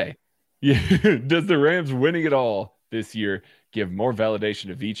DRK. Does the Rams winning it all this year give more validation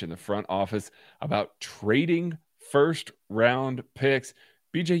to Veach in the front office about trading first-round picks?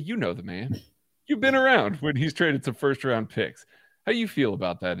 BJ, you know the man. You've been around when he's traded some first-round picks. How do you feel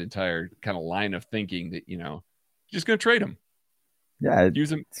about that entire kind of line of thinking that, just going to trade them? Yeah,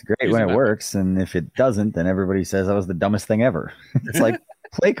 it's great when it works. And if it doesn't, then everybody says that was the dumbest thing ever. It's like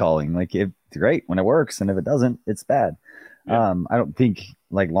play calling. Like, it's great when it works. And if it doesn't, it's bad. Yeah. I don't think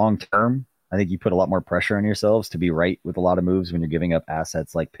like long term, I think you put a lot more pressure on yourselves to be right with a lot of moves when you're giving up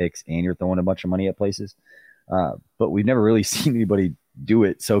assets like picks and you're throwing a bunch of money at places. But we've never really seen anybody do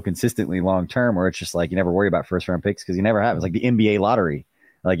it so consistently long term, where it's just like you never worry about first round picks because you never have. It's like the NBA lottery,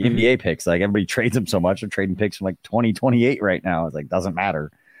 like NBA picks. Like everybody trades them so much. They're trading picks from like 2028 right now. It's like doesn't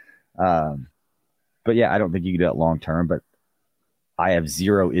matter. But yeah, I don't think you can do that long term. But I have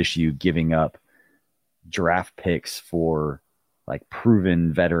zero issue giving up draft picks for like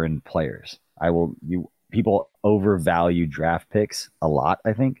proven veteran players. People overvalue draft picks a lot,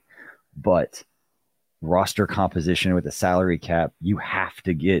 I think, but roster composition with the salary cap, you have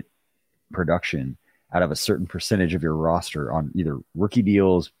to get production out of a certain percentage of your roster on either rookie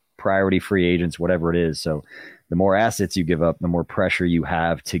deals, priority free agents, whatever it is. So the more assets you give up, the more pressure you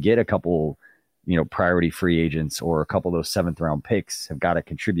have to get a couple, priority free agents, or a couple of those 7th round picks have got to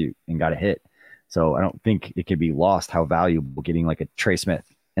contribute and got to hit. So I don't think it can be lost how valuable getting like a Trey Smith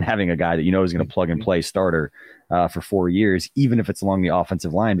and having a guy that is going to plug and play starter for 4 years, even if it's along the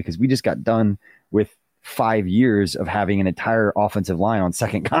offensive line, because we just got done with 5 years of having an entire offensive line on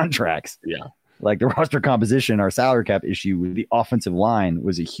second contracts. Yeah. Like the roster composition, our salary cap issue with the offensive line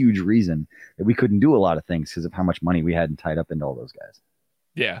was a huge reason that we couldn't do a lot of things because of how much money we had tied up into all those guys.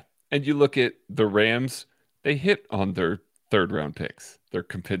 Yeah. And you look at the Rams, they hit on their third round picks, their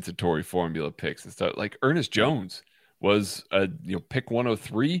compensatory formula picks and stuff. Like Ernest Jones was pick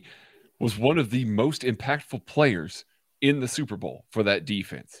 103, was one of the most impactful players in the Super Bowl for that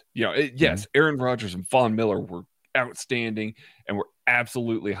defense. Yes, Aaron Rodgers and Von Miller were outstanding and were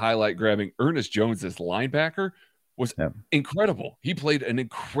absolutely highlight grabbing. Ernest Jones as linebacker was incredible. He played an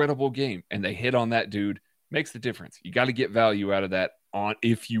incredible game, and they hit on that dude. Makes the difference. You got to get value out of that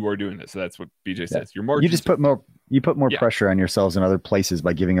if you are doing this. So that's what BJ says. Your margins, you just put more pressure on yourselves in other places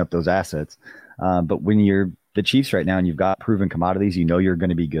by giving up those assets. But when you're the Chiefs right now and you've got proven commodities, you're going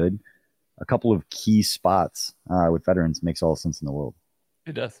to be good. A couple of key spots with veterans makes all the sense in the world.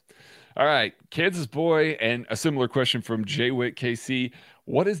 It does. All right, Kansas boy, and a similar question from Jay Witt KC.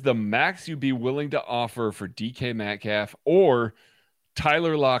 What is the max you'd be willing to offer for DK Metcalf or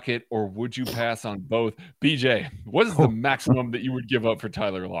Tyler Lockett, or would you pass on both? BJ, what is the maximum that you would give up for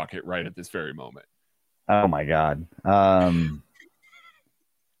Tyler Lockett right at this very moment? Oh my God.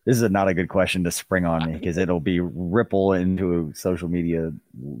 This is not a good question to spring on me because it'll be ripple into social media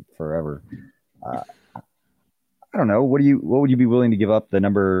forever. I don't know. What would you be willing to give up? The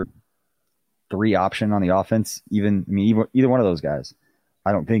number 3 option on the offense? Either one of those guys.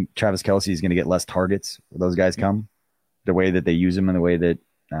 I don't think Travis Kelce is going to get less targets when those guys come. The way that they use him and the way that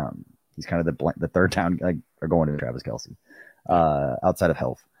he's kind of the third down guy are going to Travis Kelce outside of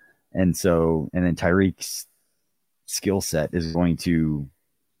health. And then Tyreek's skill set is going to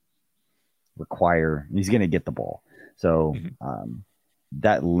require, he's going to get the ball. So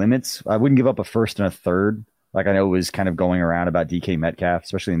that limits, I wouldn't give up a first and a third. Like I know it was kind of going around about DK Metcalf,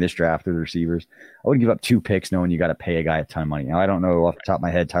 especially in this draft with the receivers. I wouldn't give up 2 picks knowing you got to pay a guy a ton of money. Now, I don't know off the top of my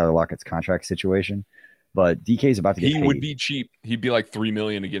head Tyler Lockett's contract situation, but DK is about to get paid. He would be cheap. He'd be like $3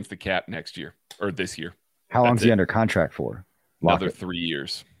 million against the cap next year or this year. How long is he under contract for? Another 3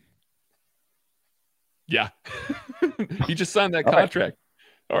 years. Yeah. He just signed that contract.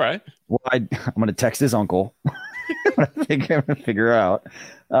 All right. Well, I'm going to text his uncle. I'm going to figure out.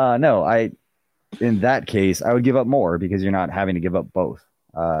 In that case, I would give up more because you're not having to give up both.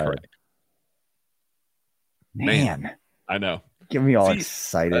 Correct. Man, I know. Get me all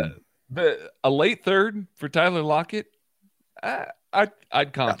excited. A late third for Tyler Lockett,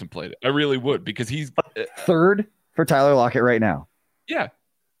 I'd contemplate it. I really would because he's third for Tyler Lockett right now. Yeah.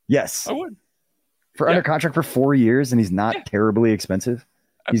 Yes, I would. For under contract for 4 years, and he's not terribly expensive.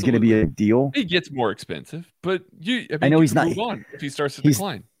 Absolutely. He's going to be a deal. He gets more expensive, but I know he's not. Move on if he starts to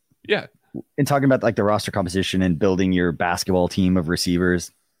decline. Yeah. And talking about like the roster composition and building your basketball team of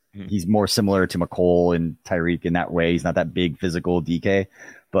receivers, he's more similar to McCole and Tyreek in that way. He's not that big physical DK,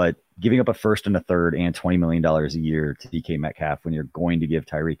 but giving up a first and a third and $20 million a year to DK Metcalf when you're going to give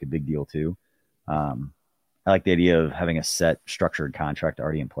Tyreek a big deal too. I like the idea of having a set structured contract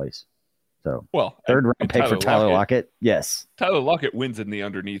already in place. So, third round pick for Tyler Lockett. Yes. Tyler Lockett wins in the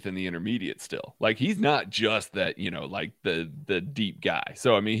underneath and the intermediate still. Like he's not just that, like the deep guy.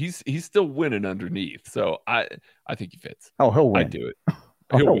 So, I mean, he's still winning underneath. So I think he fits. Oh, he'll win. I'd do it.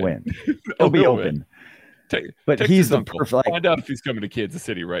 He'll win. He'll be open. But he's the perfect. Find out if he's coming to Kansas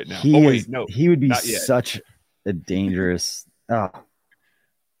City right now. He would be such a dangerous. And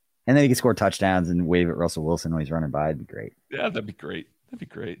then he could score touchdowns and wave at Russell Wilson when he's running by. It'd be great. Yeah, that'd be great.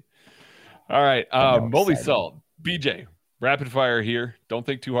 All right, Moldy Salt, BJ, rapid fire here. Don't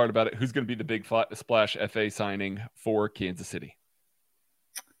think too hard about it. Who's going to be the big splash FA signing for Kansas City?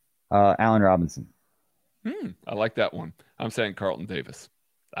 Allen Robinson. I like that one. I'm saying Carlton Davis.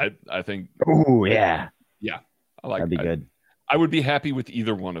 I think. Oh yeah. Yeah, I like. That'd be good. I would be happy with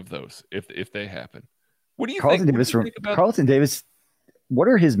either one of those if they happen. What do you think? Carlton Davis. What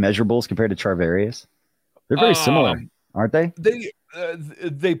are his measurables compared to Charvarius? They're very similar, aren't they?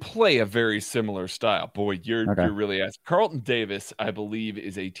 They play a very similar style. Boy, you're really asking. Carlton Davis, I believe,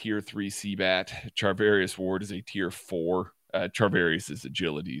 is a tier 3 CBAT. Charvarius Ward is a tier 4. Charvarius's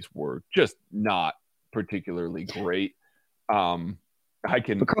agilities were just not particularly great. But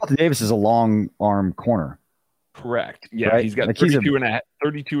Carlton Davis is a long arm corner. Correct. Yeah, right? He's got 32 and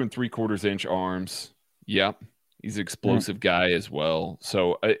 3/4 inch arms. Yep. He's an explosive guy as well.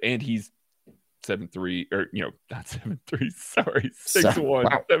 So, and he's 7'3", or not 7'3", sorry, 6'1",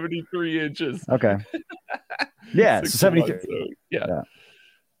 wow. 73 inches. Okay. Yeah, 73. So, yeah.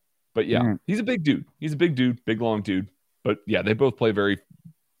 But he's a big dude. He's a big dude, big long dude. But yeah, they both play very,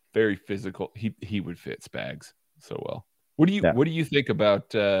 very physical. He would fit Spags so well. What do you think about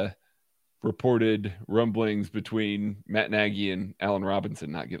reported rumblings between Matt Nagy and Allen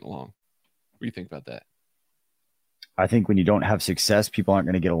Robinson not getting along. What do you think about that? I think when you don't have success, people aren't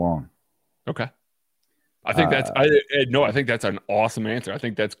going to get along. Okay. I think I think that's an awesome answer. I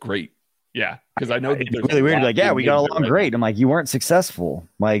think that's great. Yeah. Because I know that it's really weird. Like, yeah, we got along great. I'm like, you weren't successful.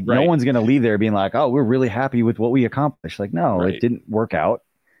 Like, no one's going to leave there being like, oh, we're really happy with what we accomplished. Like, no, it didn't work out.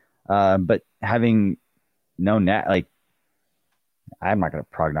 But having known that, like, I'm not going to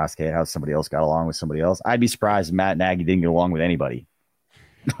prognosticate how somebody else got along with somebody else. I'd be surprised if Matt Nagy didn't get along with anybody.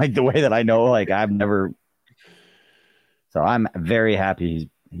 Like, the way that I know, like, I've never. So I'm very happy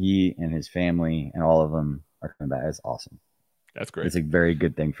he and his family and all of them are coming back. It's awesome. That's great. It's a very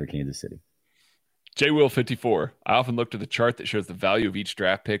good thing for Kansas City. JWill54. I often look to the chart that shows the value of each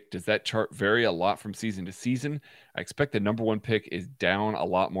draft pick. Does that chart vary a lot from season to season? I expect the number one pick is down a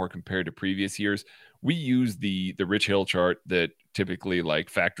lot more compared to previous years. We use the Rich Hill chart that typically like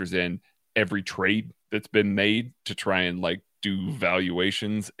factors in every trade that's been made to try and like do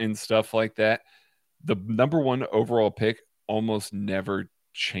valuations and stuff like that. The number one overall pick almost never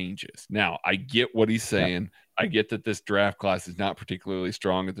changes. Now, I get what he's saying. Yeah. I get that this draft class is not particularly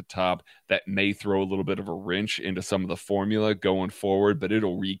strong at the top. That may throw a little bit of a wrench into some of the formula going forward, but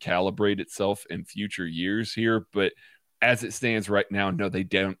it'll recalibrate itself in future years here. But as it stands right now, no, they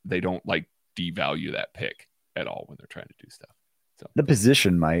don't like devalue that pick at all when they're trying to do stuff. So the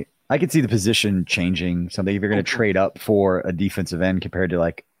position might. I could see the position changing something if you're going to trade up for a defensive end compared to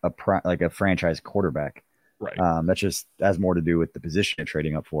like a franchise quarterback. Right. That just has more to do with the position you're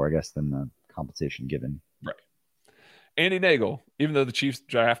trading up for, I guess, than the compensation given. Right. Andy Nagel, even though the Chiefs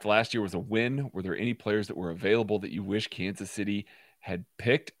draft last year was a win, were there any players that were available that you wish Kansas City had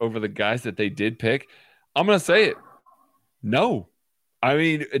picked over the guys that they did pick? I'm going to say it. No. I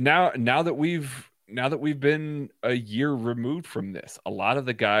mean, now that we've been a year removed from this, a lot of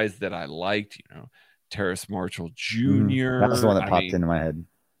the guys that I liked, Terrace Marshall Jr. That was the one that popped into my head.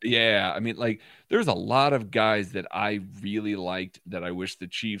 Yeah, I mean, like, there's a lot of guys that I really liked that I wish the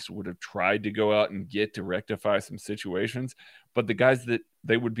Chiefs would have tried to go out and get to rectify some situations. But the guys that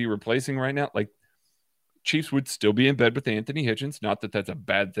they would be replacing right now, like, Chiefs would still be in bed with Anthony Hitchens. Not that that's a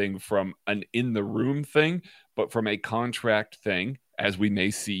bad thing from an in-the-room thing, but from a contract thing, as we may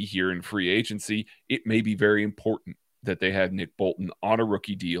see here in free agency, it may be very important that they have Nick Bolton on a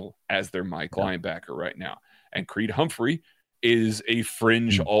rookie deal as their Mike linebacker right now. And Creed Humphrey is a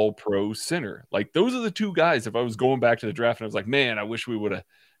fringe all-pro center. Like, those are the two guys, if I was going back to the draft and I was like, man, I wish we would have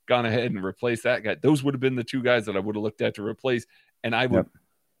gone ahead and replaced that guy. Those would have been the two guys that I would have looked at to replace. And I'd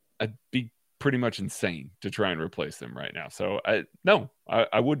be pretty much insane to try and replace them right now. So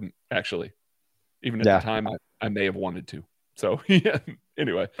I wouldn't actually, even at the time I may have wanted to. So yeah,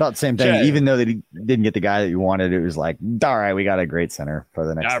 anyway. Thought the same thing. Chad, even though that he didn't get the guy that you wanted, it was like, all right, we got a great center for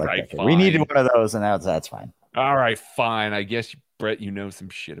the next decade. We needed one of those, and that's fine. All right, fine. I guess, Brett, you know some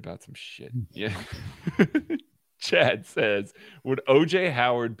shit about some shit. Yeah. Chad says, would OJ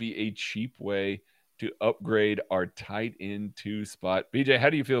Howard be a cheap way to upgrade our tight end 2 spot? BJ, how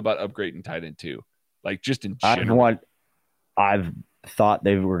do you feel about upgrading tight end 2? Like, just in general. I've thought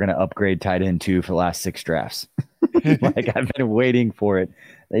they were going to upgrade tight end 2 for the last 6 drafts. Like, I've been waiting for it.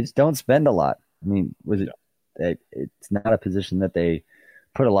 They just don't spend a lot. I mean, it's not a position that they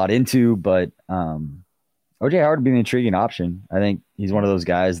put a lot into, but OJ Howard would be an intriguing option. I think he's one of those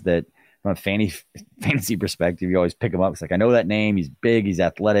guys that, from a fantasy perspective, you always pick him up. It's like, I know that name. He's big. He's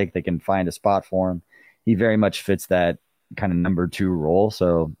athletic. They can find a spot for him. He very much fits that kind of number 2 role.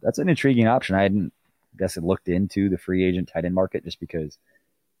 So that's an intriguing option. I looked into the free agent tight end market just because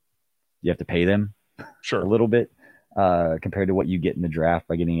you have to pay them a little bit compared to what you get in the draft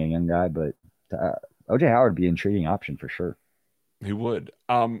by getting a young guy. But OJ Howard would be an intriguing option for sure. He would.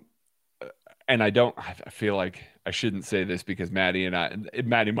 And I feel like I shouldn't say this because Maddie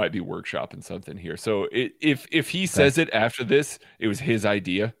might be workshopping something here. So if he says it after this, it was his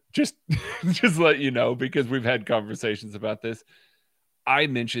idea. Just let you know, because we've had conversations about this. I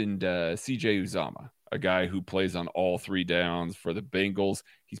mentioned CJ Uzomah, a guy who plays on all 3 downs for the Bengals.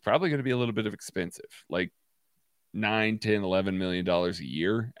 He's probably going to be a little bit of expensive, like $9, $10, $11 million a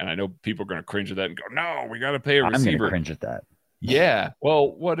year. And I know people are going to cringe at that and go, no, we got to pay a receiver. I'm going to cringe at that. Yeah.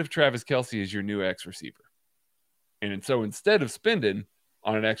 Well, what if Travis Kelce is your new X receiver? And so instead of spending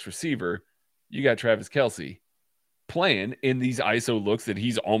on an X receiver, you got Travis Kelce playing in these ISO looks that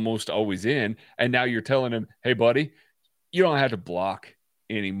he's almost always in. And now you're telling him, hey, buddy, you don't have to block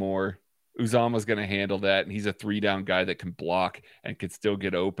anymore. Uzomah's going to handle that, and he's a 3-down guy that can block and can still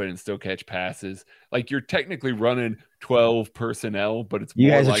get open and still catch passes. Like, you're technically running 12 personnel, but it's you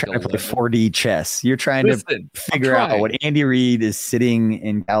more guys are like trying to play 4D chess. You're trying to figure out what Andy Reid is sitting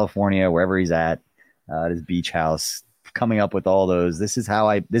in California, wherever he's at his beach house, coming up with all those. This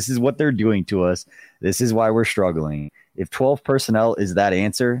is what they're doing to us. This is why we're struggling. If 12 personnel is that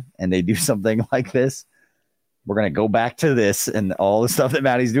answer and they do something like this, we're going to go back to this and all the stuff that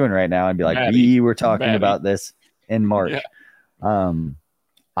Maddie's doing right now and be like, we were talking about this in March. Yeah.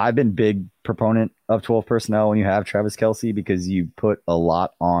 I've been big proponent of 12 personnel when you have Travis Kelce, because you put a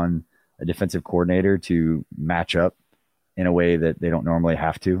lot on a defensive coordinator to match up in a way that they don't normally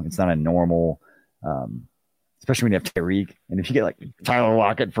have to. It's not a normal, especially when you have Tyreek. And if you get like Tyler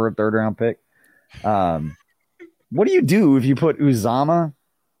Lockett for a 3rd-round pick, what do you do if you put Uzomah,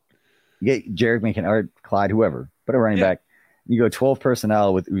 you get Jerick McKinnon or Clyde, whoever, put a running back. You go 12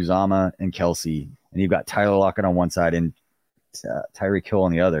 personnel with Uzomah and Kelce, and you've got Tyler Lockett on one side and Tyreek Hill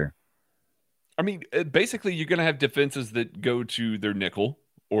on the other. I mean, basically, you're going to have defenses that go to their nickel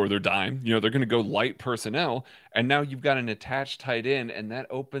or their dime. You know, they're going to go light personnel, and now you've got an attached tight end, and that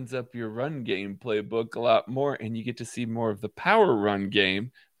opens up your run game playbook a lot more, and you get to see more of the power run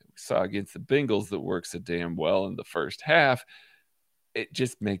game that we saw against the Bengals that works so damn well in the first half. It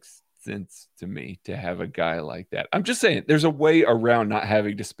just makes sense to me to have a guy like that. I'm just saying there's a way around not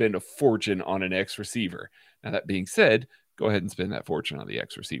having to spend a fortune on an X receiver. Now, that being said, go ahead and spend that fortune on the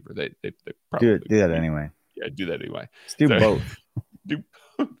X receiver. They probably do that anyway. Yeah, do that anyway. Let's do both.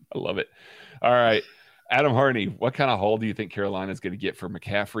 I love it. All right. Adam Harney, what kind of haul do you think Carolina is going to get for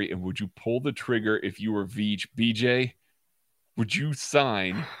McCaffrey? And would you pull the trigger if you were Veach? BJ, would you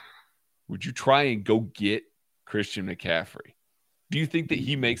try and go get Christian McCaffrey? Do you think that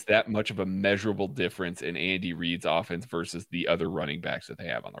he makes that much of a measurable difference in Andy Reid's offense versus the other running backs that they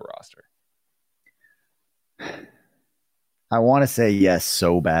have on the roster? I want to say yes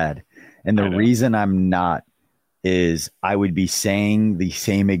so bad. And the reason I'm not is I would be saying the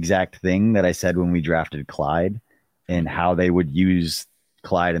same exact thing that I said when we drafted Clyde and how they would use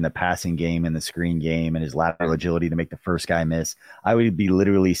Clyde in the passing game and the screen game and his lateral agility to make the first guy miss. I would be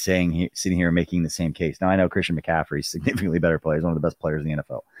literally sitting here making the same case. Now, I know Christian McCaffrey is significantly better player. He's one of the best players in the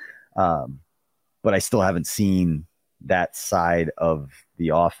NFL. But I still haven't seen that side of the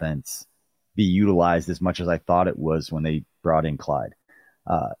offense be utilized as much as I thought it was when they brought in Clyde.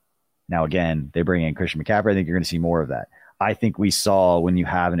 Now, again, they bring in Christian McCaffrey. I think you're going to see more of that. I think we saw when you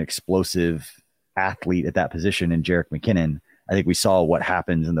have an explosive athlete at that position in Jerick McKinnon, I think we saw what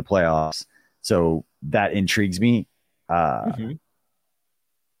happens in the playoffs. So that intrigues me. I'd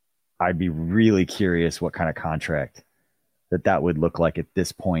be really curious what kind of contract that would look like at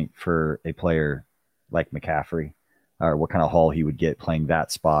this point for a player like McCaffrey, or what kind of haul he would get playing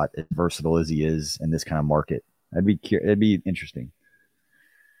that spot, as versatile as he is in this kind of market. It'd be interesting.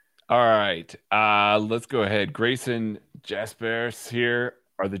 All right. Let's go ahead. Grayson Jaspers here.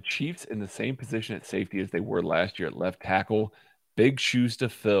 Are the Chiefs in the same position at safety as they were last year at left tackle? Big shoes to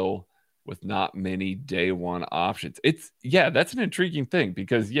fill with not many day one options. That's an intriguing thing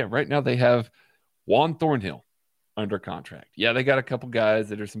because, right now they have Juan Thornhill under contract. Yeah, they got a couple guys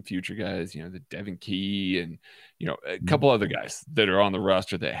that are some future guys, the Devin Key and, a couple other guys that are on the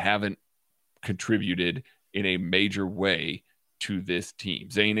roster that haven't contributed in a major way to this team.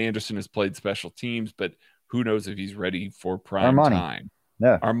 Zane Anderson has played special teams, but who knows if he's ready for prime time.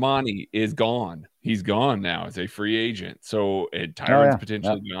 Yeah. Armani is gone. He's gone now as a free agent. So Tyron's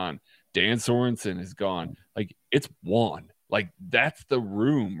potentially gone. Dan Sorensen is gone. Like, it's Juan. Like, that's the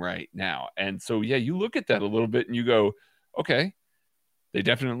room right now. And so, you look at that a little bit and you go, okay, they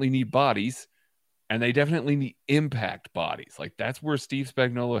definitely need bodies and they definitely need impact bodies. Like, that's where Steve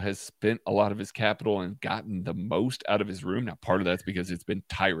Spagnuolo has spent a lot of his capital and gotten the most out of his room. Now, part of that's because it's been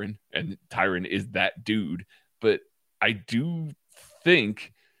Tyron, and Tyron is that dude. But I do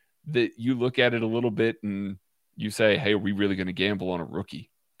think that you look at it a little bit and you say, hey, are we really going to gamble on a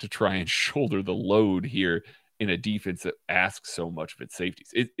rookie to try and shoulder the load here in a defense that asks so much of its safeties?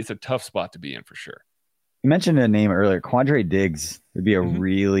 It's a tough spot to be in for sure. You mentioned a name earlier. Quandre Diggs would be a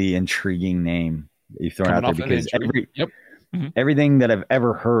really intriguing name that you've thrown out there, because everything that I've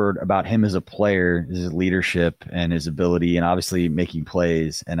ever heard about him as a player is his leadership and his ability and obviously making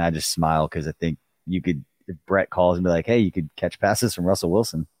plays. And I just smile because I think you could, if Brett calls and be like, hey, you could catch passes from Russell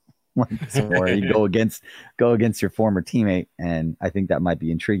Wilson, or you go against your former teammate. And I think that might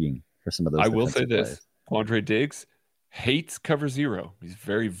be intriguing for some of those. I will say this, Quandre Diggs hates cover zero. He's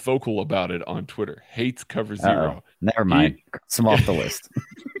very vocal about it on Twitter. Hates cover zero. Never mind. Cross him off the list.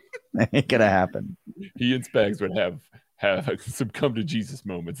 That ain't going to happen. He and Spags would have have some come to Jesus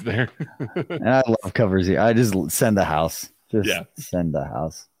moments there. And I love covers here. I just send the house. Send the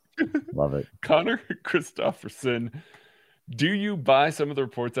house. Love it. Connor Christopherson. Do you buy some of the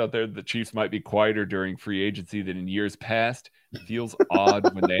reports out there that the Chiefs might be quieter during free agency than in years past? It feels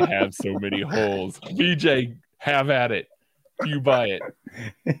odd when they have so many holes. BJ, have at it. Do you buy it?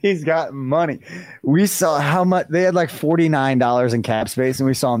 He's got money. We saw how much they had, like $49 in cap space, and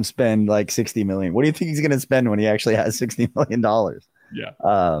we saw him spend like $60 million. What do you think he's going to spend when he actually has $60 million?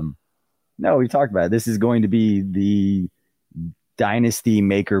 Yeah. No, we talked about it. This is going to be the dynasty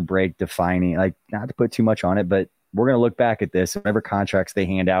make or break defining, like, not to put too much on it, but we're going to look back at this, whatever contracts they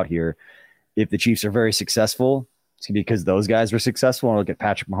hand out here. If the Chiefs are very successful, it's because those guys were successful, and look at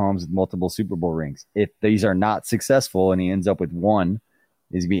Patrick Mahomes with multiple Super Bowl rings. If these are not successful and he ends up with one,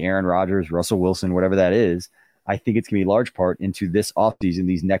 is going to be Aaron Rodgers, Russell Wilson, whatever that is. I think it's going to be large part into this offseason,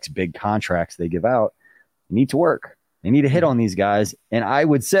 these next big contracts they give out. They need to work. They need to hit on these guys. And I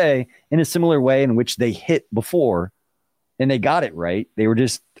would say in a similar way in which they hit before and they got it right, they were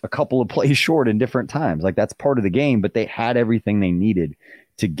just a couple of plays short in different times. Like, that's part of the game, but they had everything they needed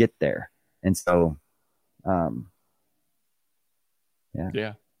to get there. And so,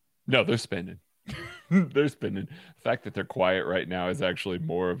 yeah. No, they're spending. They're spending. The fact that they're quiet right now is actually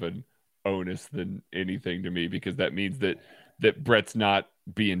more of an onus than anything to me, because that means that Brett's not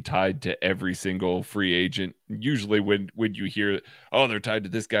being tied to every single free agent. Usually when you hear, oh, they're tied to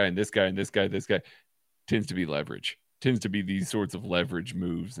this guy and this guy and this guy, tends to be leverage. Tends to be these sorts of leverage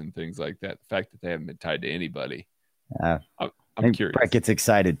moves and things like that. The fact that they haven't been tied to anybody. I'm curious. Brett gets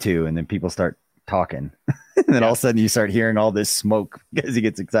excited too, and then people start talking. And then all of a sudden you start hearing all this smoke because he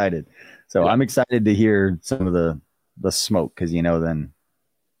gets excited. So I'm excited to hear some of the smoke, because then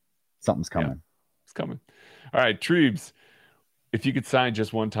something's coming. Yeah, it's coming. All right, Treebs, if you could sign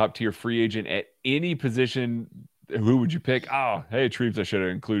just one top tier free agent at any position, who would you pick? Oh, hey, Treebs, I should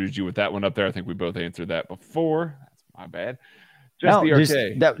have included you with that one up there. I think we both answered that before. That's my bad.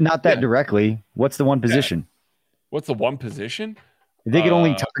 Not that directly. What's the one position? Yeah. What's the one position? If they could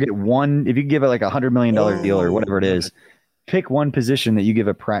only target one, if you give it like $100 million deal or whatever it is, pick one position that you give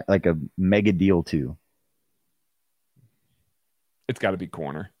a mega deal to. It's got to be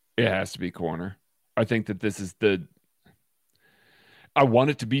corner. It has to be corner. I think that this is I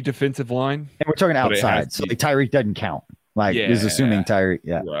want it to be defensive line. And we're talking outside. So Tyreek doesn't count. Is assuming Tyreek.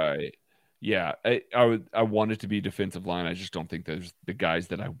 Yeah. Right. Yeah. I want it to be defensive line. I just don't think there's the guys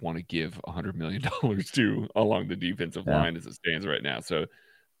that I want to give $100 million to along the defensive line as it stands right now. So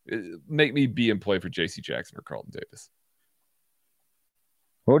make me be in play for JC Jackson or Carlton Davis.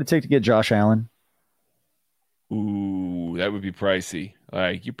 What would it take to get Josh Allen? Ooh, that would be pricey.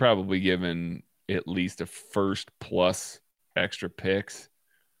 Like, you're probably giving at least a first plus extra picks.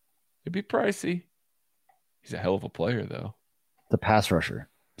 It'd be pricey. He's a hell of a player, though. The pass rusher.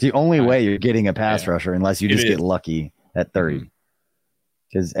 It's the only way you're getting a pass rusher, unless you just get lucky at 30.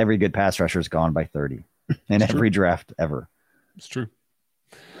 Because every good pass rusher is gone by 30 in every draft ever. It's true.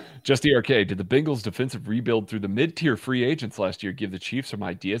 Just ERK, did the Bengals' defensive rebuild through the mid-tier free agents last year give the Chiefs some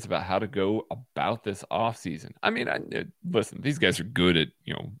ideas about how to go about this offseason? I mean, listen, these guys are good at,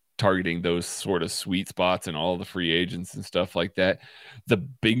 targeting those sort of sweet spots and all the free agents and stuff like that. The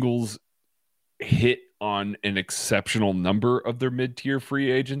Bengals hit on an exceptional number of their mid-tier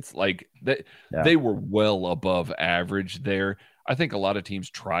free agents. Like, they were well above average there. I think a lot of teams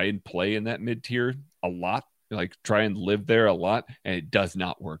try and play in that mid-tier a lot. Like, try and live there a lot, and it does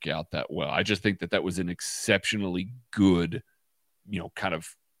not work out that well. I just think that was an exceptionally good, kind of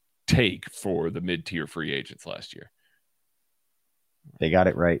take for the mid-tier free agents last year. They got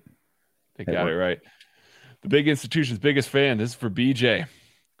it right. They got it right. The big institution's biggest fan. This is for BJ.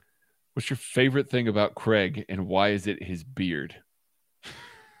 What's your favorite thing about Craig, and why is it his beard?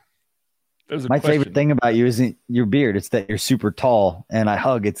 My favorite thing about you isn't your beard. It's that you're super tall, and I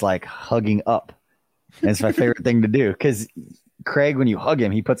hug. It's like hugging up. And it's my favorite thing to do, because Craig, when you hug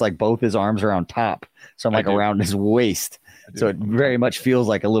him, he puts like both his arms around top. So I'm like around his waist. So it very much feels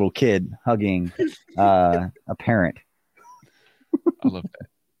like a little kid hugging a parent. I love that.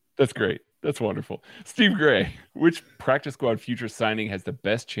 That's great. That's wonderful. Steve Gray, which practice squad future signing has the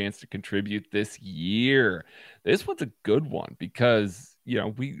best chance to contribute this year? This one's a good one because,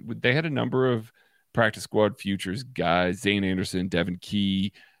 they had a number of practice squad futures guys, Zane Anderson, Devin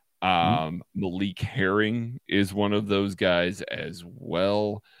Key, Malik Herring is one of those guys as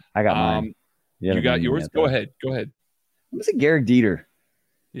well. I got mine. You got yours? Go ahead. I'm going to say Garrett Dieter.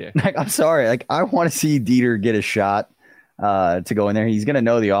 Yeah. I'm sorry. I want to see Dieter get a shot to go in there. He's going to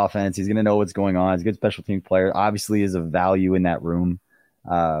know the offense. He's going to know what's going on. He's a good special team player. Obviously is a value in that room.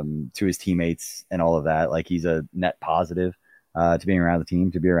 to his teammates and all of that. Like, he's a net positive to being around the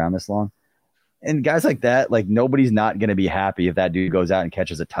team, to be around this long. And guys like that, like, nobody's not going to be happy if that dude goes out and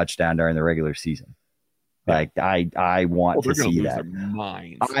catches a touchdown during the regular season. Like, I want to see that.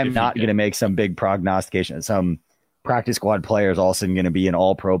 I'm not going to make some big prognostication. Some practice squad player is all of a sudden going to be an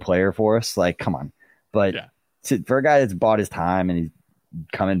all-pro player for us. Like, come on. But for a guy that's bought his time and he's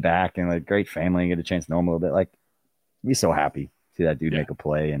coming back and like great family and get a chance to know him a little bit, like, be so happy to see that dude make a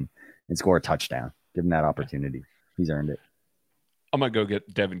play and score a touchdown. Give him that opportunity. He's earned it. I'm going to go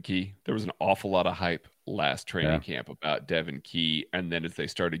get Devin Key. There was an awful lot of hype last training camp about Devin Key. And then as they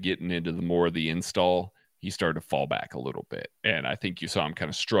started getting into the more of the install, he started to fall back a little bit. And I think you saw him kind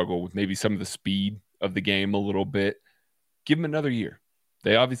of struggle with maybe some of the speed of the game a little bit. Give him another year.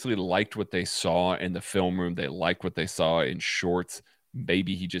 They obviously liked what they saw in the film room. They liked what they saw in shorts.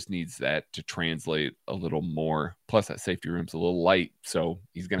 Maybe he just needs that to translate a little more. Plus, that safety room's a little light, so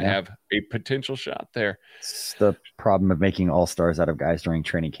he's going to have a potential shot there. It's the problem of making all-stars out of guys during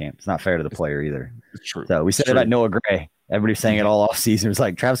training camp. It's not fair to the player either. It's true. So we said it about Noah Gray. Everybody's saying it all offseason. It was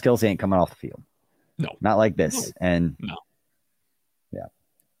like, Travis Kelce ain't coming off the field. No. Not like this. And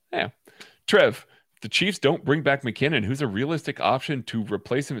yeah. Trev, the Chiefs don't bring back McKinnon, who's a realistic option to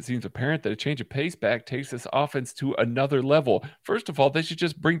replace him. It seems apparent that a change of pace back takes this offense to another level. First of all, they should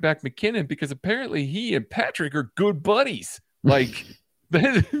just bring back McKinnon because apparently he and Patrick are good buddies. Like,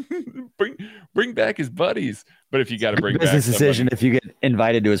 bring back his buddies. But if you got to bring back business decision, if you get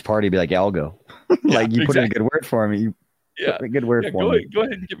invited to his party, be like, yeah, I'll go. Like, you put in a good word for me. A good word for me. Go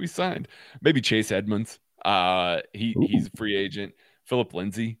ahead and get me signed. Maybe Chase Edmonds. He's a free agent. Philip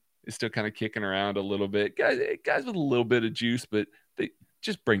Lindsay is still kind of kicking around a little bit. Guys with a little bit of juice, but they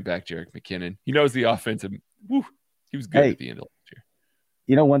just bring back Jerick McKinnon. He knows the offense, and he was good at the end of last year.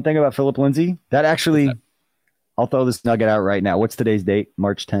 You know one thing about Philip Lindsay? That actually, I'll throw this nugget out right now. What's today's date?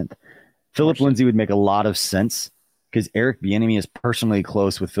 March 10th. Philip Lindsay would make a lot of sense because Eric Bieniemy is personally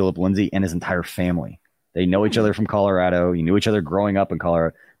close with Philip Lindsay and his entire family. They know each other from Colorado. You knew each other growing up in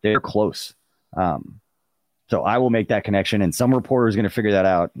Colorado. They're close. So I will make that connection, and some reporter is going to figure that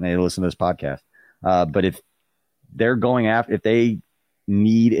out, and they listen to this podcast. But if they're going after, if they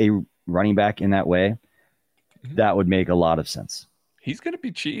need a running back in that way, that would make a lot of sense. He's going to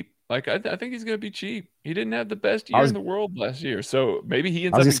be cheap. Like, I think he's going to be cheap. He didn't have the best year in the world last year, so maybe he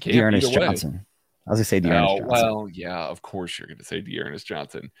ends up in camp Dearness Johnson. I was going to say Dearness Johnson. Well, yeah, of course you're going to say Dearness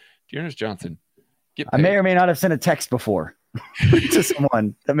Johnson. Dearness Johnson. I may or may not have sent a text before to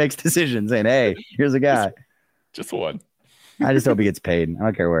someone that makes decisions saying, hey, here's a guy. Just one. I just hope he gets paid. I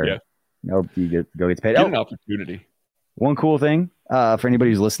don't care where. Yeah. I hope he gets paid. Get an opportunity. One cool thing for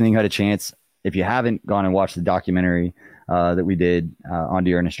anybody who's listening, who had a chance, if you haven't gone and watched the documentary that we did on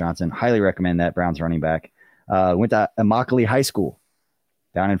Dearness Johnson, highly recommend that. Browns running back. Went to Immokalee High School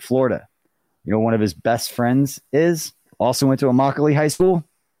down in Florida. You know, one of his best friends also went to Immokalee High School.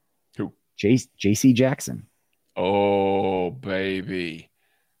 Who? J.C. Jackson. Oh, baby.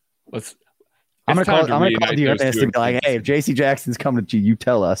 I'm gonna call Dearness and be like, hey, if J.C. Jackson's coming to you,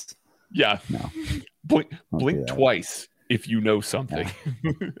 tell us. Yeah. No. Blink twice if you know something.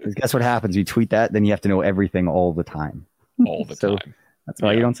 Yeah. Guess what happens? You tweet that, then you have to know everything all the time. All the time. That's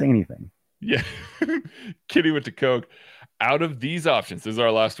why you don't say anything. Yeah. Kitty went to Coke. Out of these options, this is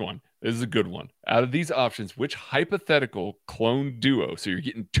our last one. This is a good one. Out of these options, which hypothetical clone duo, so you're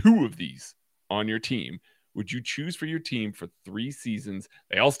getting two of these on your team, would you choose for your team for 3 seasons?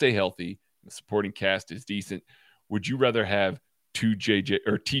 They all stay healthy. The supporting cast is decent. Would you rather have 2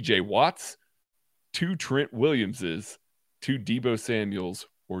 TJ Watts, 2 Trent Williamses, 2 Deebo Samuels,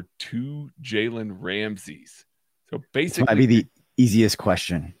 or 2 Jalen Ramseys? So basically, this might be the easiest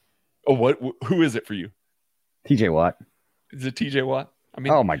question. Oh, what? Who is it for you? TJ Watt. Is it TJ Watt? I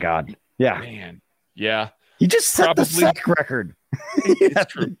mean, oh my God, yeah, man, yeah. He just set the sack record.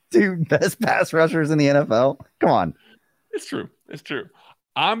 It's true. 2 best pass rushers in the NFL. Come on. It's true. It's true.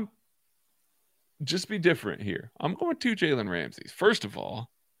 I'm just be different here. I'm going 2 Jalen Ramseys. First of all,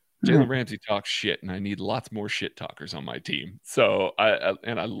 Jalen Ramsey talks shit, and I need lots more shit talkers on my team. So I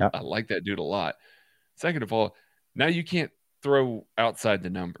like that dude a lot. Second of all, now you can't throw outside the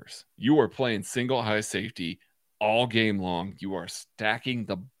numbers. You are playing single high safety all game long. You are stacking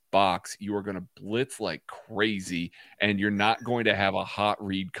the box. You are going to blitz like crazy, and you're not going to have a hot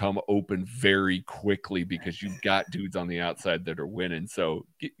read come open very quickly because you've got dudes on the outside that are winning. So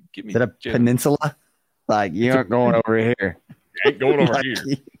give me. Is it a peninsula? Like, you aren't going over here. Ain't going over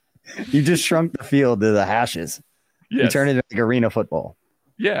here. You just shrunk the field to the hashes. Yes. You turned it into like arena football.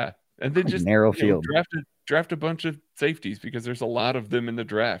 Yeah, and then just narrow field. Draft a bunch of safeties because there's a lot of them in the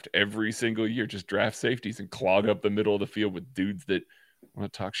draft every single year. Just draft safeties and clog up the middle of the field with dudes that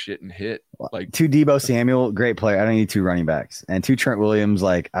want to talk shit and hit. Like 2 Deebo Samuel, great player. I don't need 2 running backs. And 2 Trent Williams,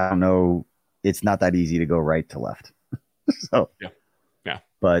 like, I don't know. It's not that easy to go right to left. So yeah.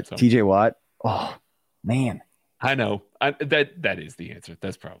 But TJ Watt, oh man. I know. That is the answer.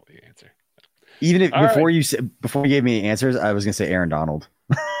 That's probably the answer. Even if before you gave me answers, I was gonna say Aaron Donald.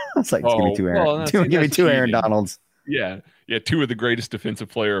 It's like, give me 2 Aaron. Give me 2 Aaron Donalds. Yeah. 2 of the greatest defensive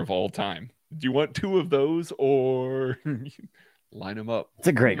player of all time. Do you want 2 of those or line them up? It's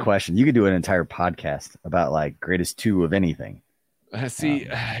a great question. You could do an entire podcast about like greatest 2 of anything. See,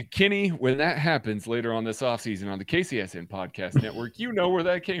 Kenny, when that happens later on this offseason on the KCSN Podcast Network, you know where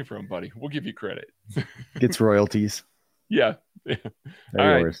that came from, buddy. We'll give you credit. Gets royalties. Yeah. All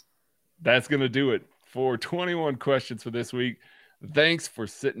right. That's going to do it for 21 questions for this week. Thanks for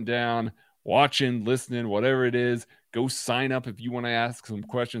sitting down, watching, listening, whatever it is. Go sign up if you want to ask some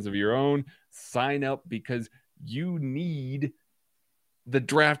questions of your own. Sign up because you need the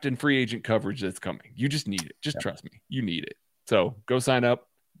draft and free agent coverage that's coming. You just need it. Just trust me. You need it. So go sign up,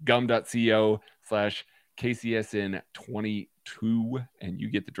 gum.co/KCSN22, and you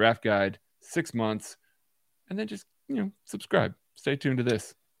get the draft guide, 6 months, and then just, subscribe. Stay tuned to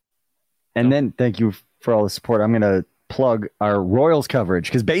this. And then thank you for all the support. I'm going to plug our Royals coverage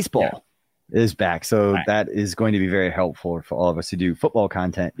because baseball is back. So that is going to be very helpful for all of us to do football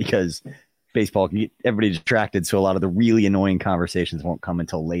content because baseball can get everybody distracted. So a lot of the really annoying conversations won't come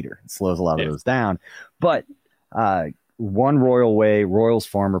until later. It slows a lot of those down. But One Royal Way, Royals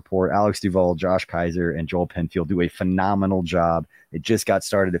Farm Report, Alex Duvall, Josh Kaiser, and Joel Penfield do a phenomenal job. It just got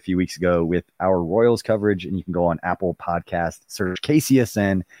started a few weeks ago with our Royals coverage, and you can go on Apple Podcast, search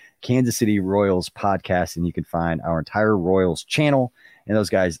KCSN, Kansas City Royals Podcast, and you can find our entire Royals channel. And those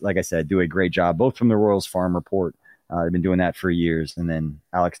guys, like I said, do a great job, both from the Royals Farm Report. They've been doing that for years, and then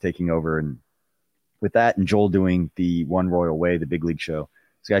Alex taking over. And with that, and Joel doing the One Royal Way, the big league show.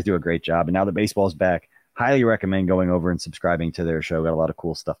 Those guys do a great job. And now that baseball's back, highly recommend going over and subscribing to their show. Got a lot of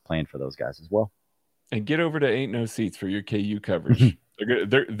cool stuff planned for those guys as well. And get over to Ain't No Seats for your KU coverage.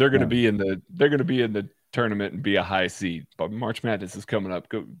 they're going to be in the tournament and be a high seed. But March Madness is coming up.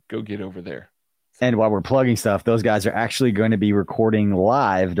 Go get over there. And while we're plugging stuff, those guys are actually going to be recording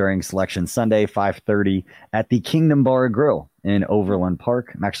live during Selection Sunday, 5:30 at the Kingdom Bar Grill in Overland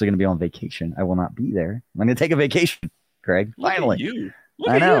Park. I'm actually going to be on vacation. I will not be there. I'm going to take a vacation, Greg. Finally.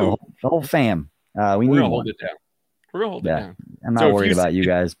 I know. The whole fam. We're going to hold it down. We're going to hold it down. I'm not worried about you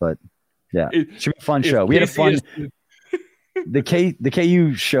guys, but it should be a fun show. We had a fun the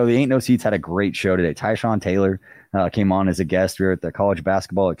KU show, the Ain't No Seats, had a great show today. Tyshawn Taylor came on as a guest. We were at the College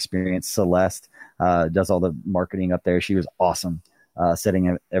Basketball Experience. Celeste does all the marketing up there. She was awesome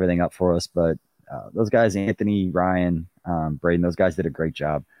setting everything up for us. But those guys, Anthony, Ryan, Braden, those guys did a great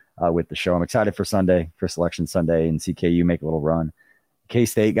job with the show. I'm excited for Sunday, for Selection Sunday, and see KU make a little run.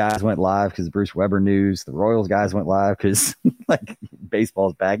 K-State guys went live because Bruce Weber news. The Royals guys went live because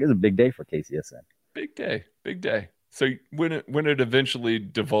baseball's back. It was a big day for KCSN. Big day. So when it eventually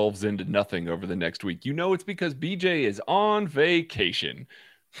devolves into nothing over the next week, it's because BJ is on vacation.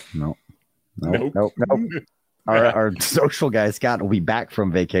 Nope. Our social guy Scott will be back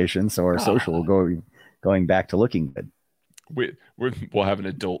from vacation, so our social will go going back to looking good. We'll have an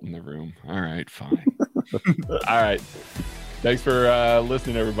adult in the room. All right, fine. All right. Thanks for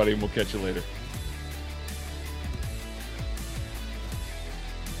listening, everybody, and we'll catch you later.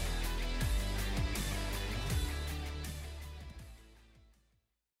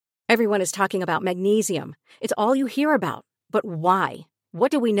 Everyone is talking about magnesium. It's all you hear about. But why?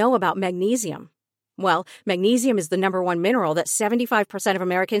 What do we know about magnesium? Well, magnesium is the #1 mineral that 75% of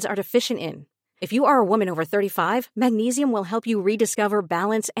Americans are deficient in. If you are a woman over 35, magnesium will help you rediscover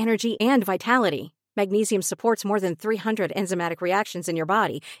balance, energy, and vitality. Magnesium supports more than 300 enzymatic reactions in your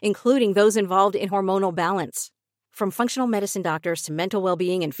body, including those involved in hormonal balance. From functional medicine doctors to mental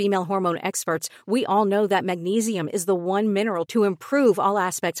well-being and female hormone experts, we all know that magnesium is the one mineral to improve all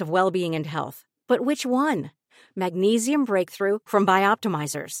aspects of well-being and health. But which one? Magnesium Breakthrough from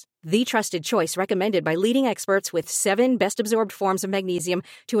Bioptimizers, the trusted choice recommended by leading experts with 7 best-absorbed forms of magnesium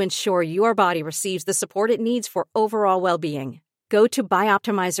to ensure your body receives the support it needs for overall well-being. Go to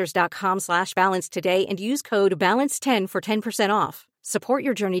bioptimizers.com/balance today and use code BALANCE10 for 10% off. Support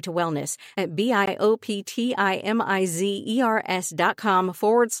your journey to wellness at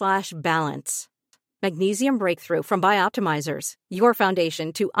bioptimizers.com/balance. Magnesium Breakthrough from Bioptimizers, your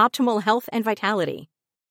foundation to optimal health and vitality.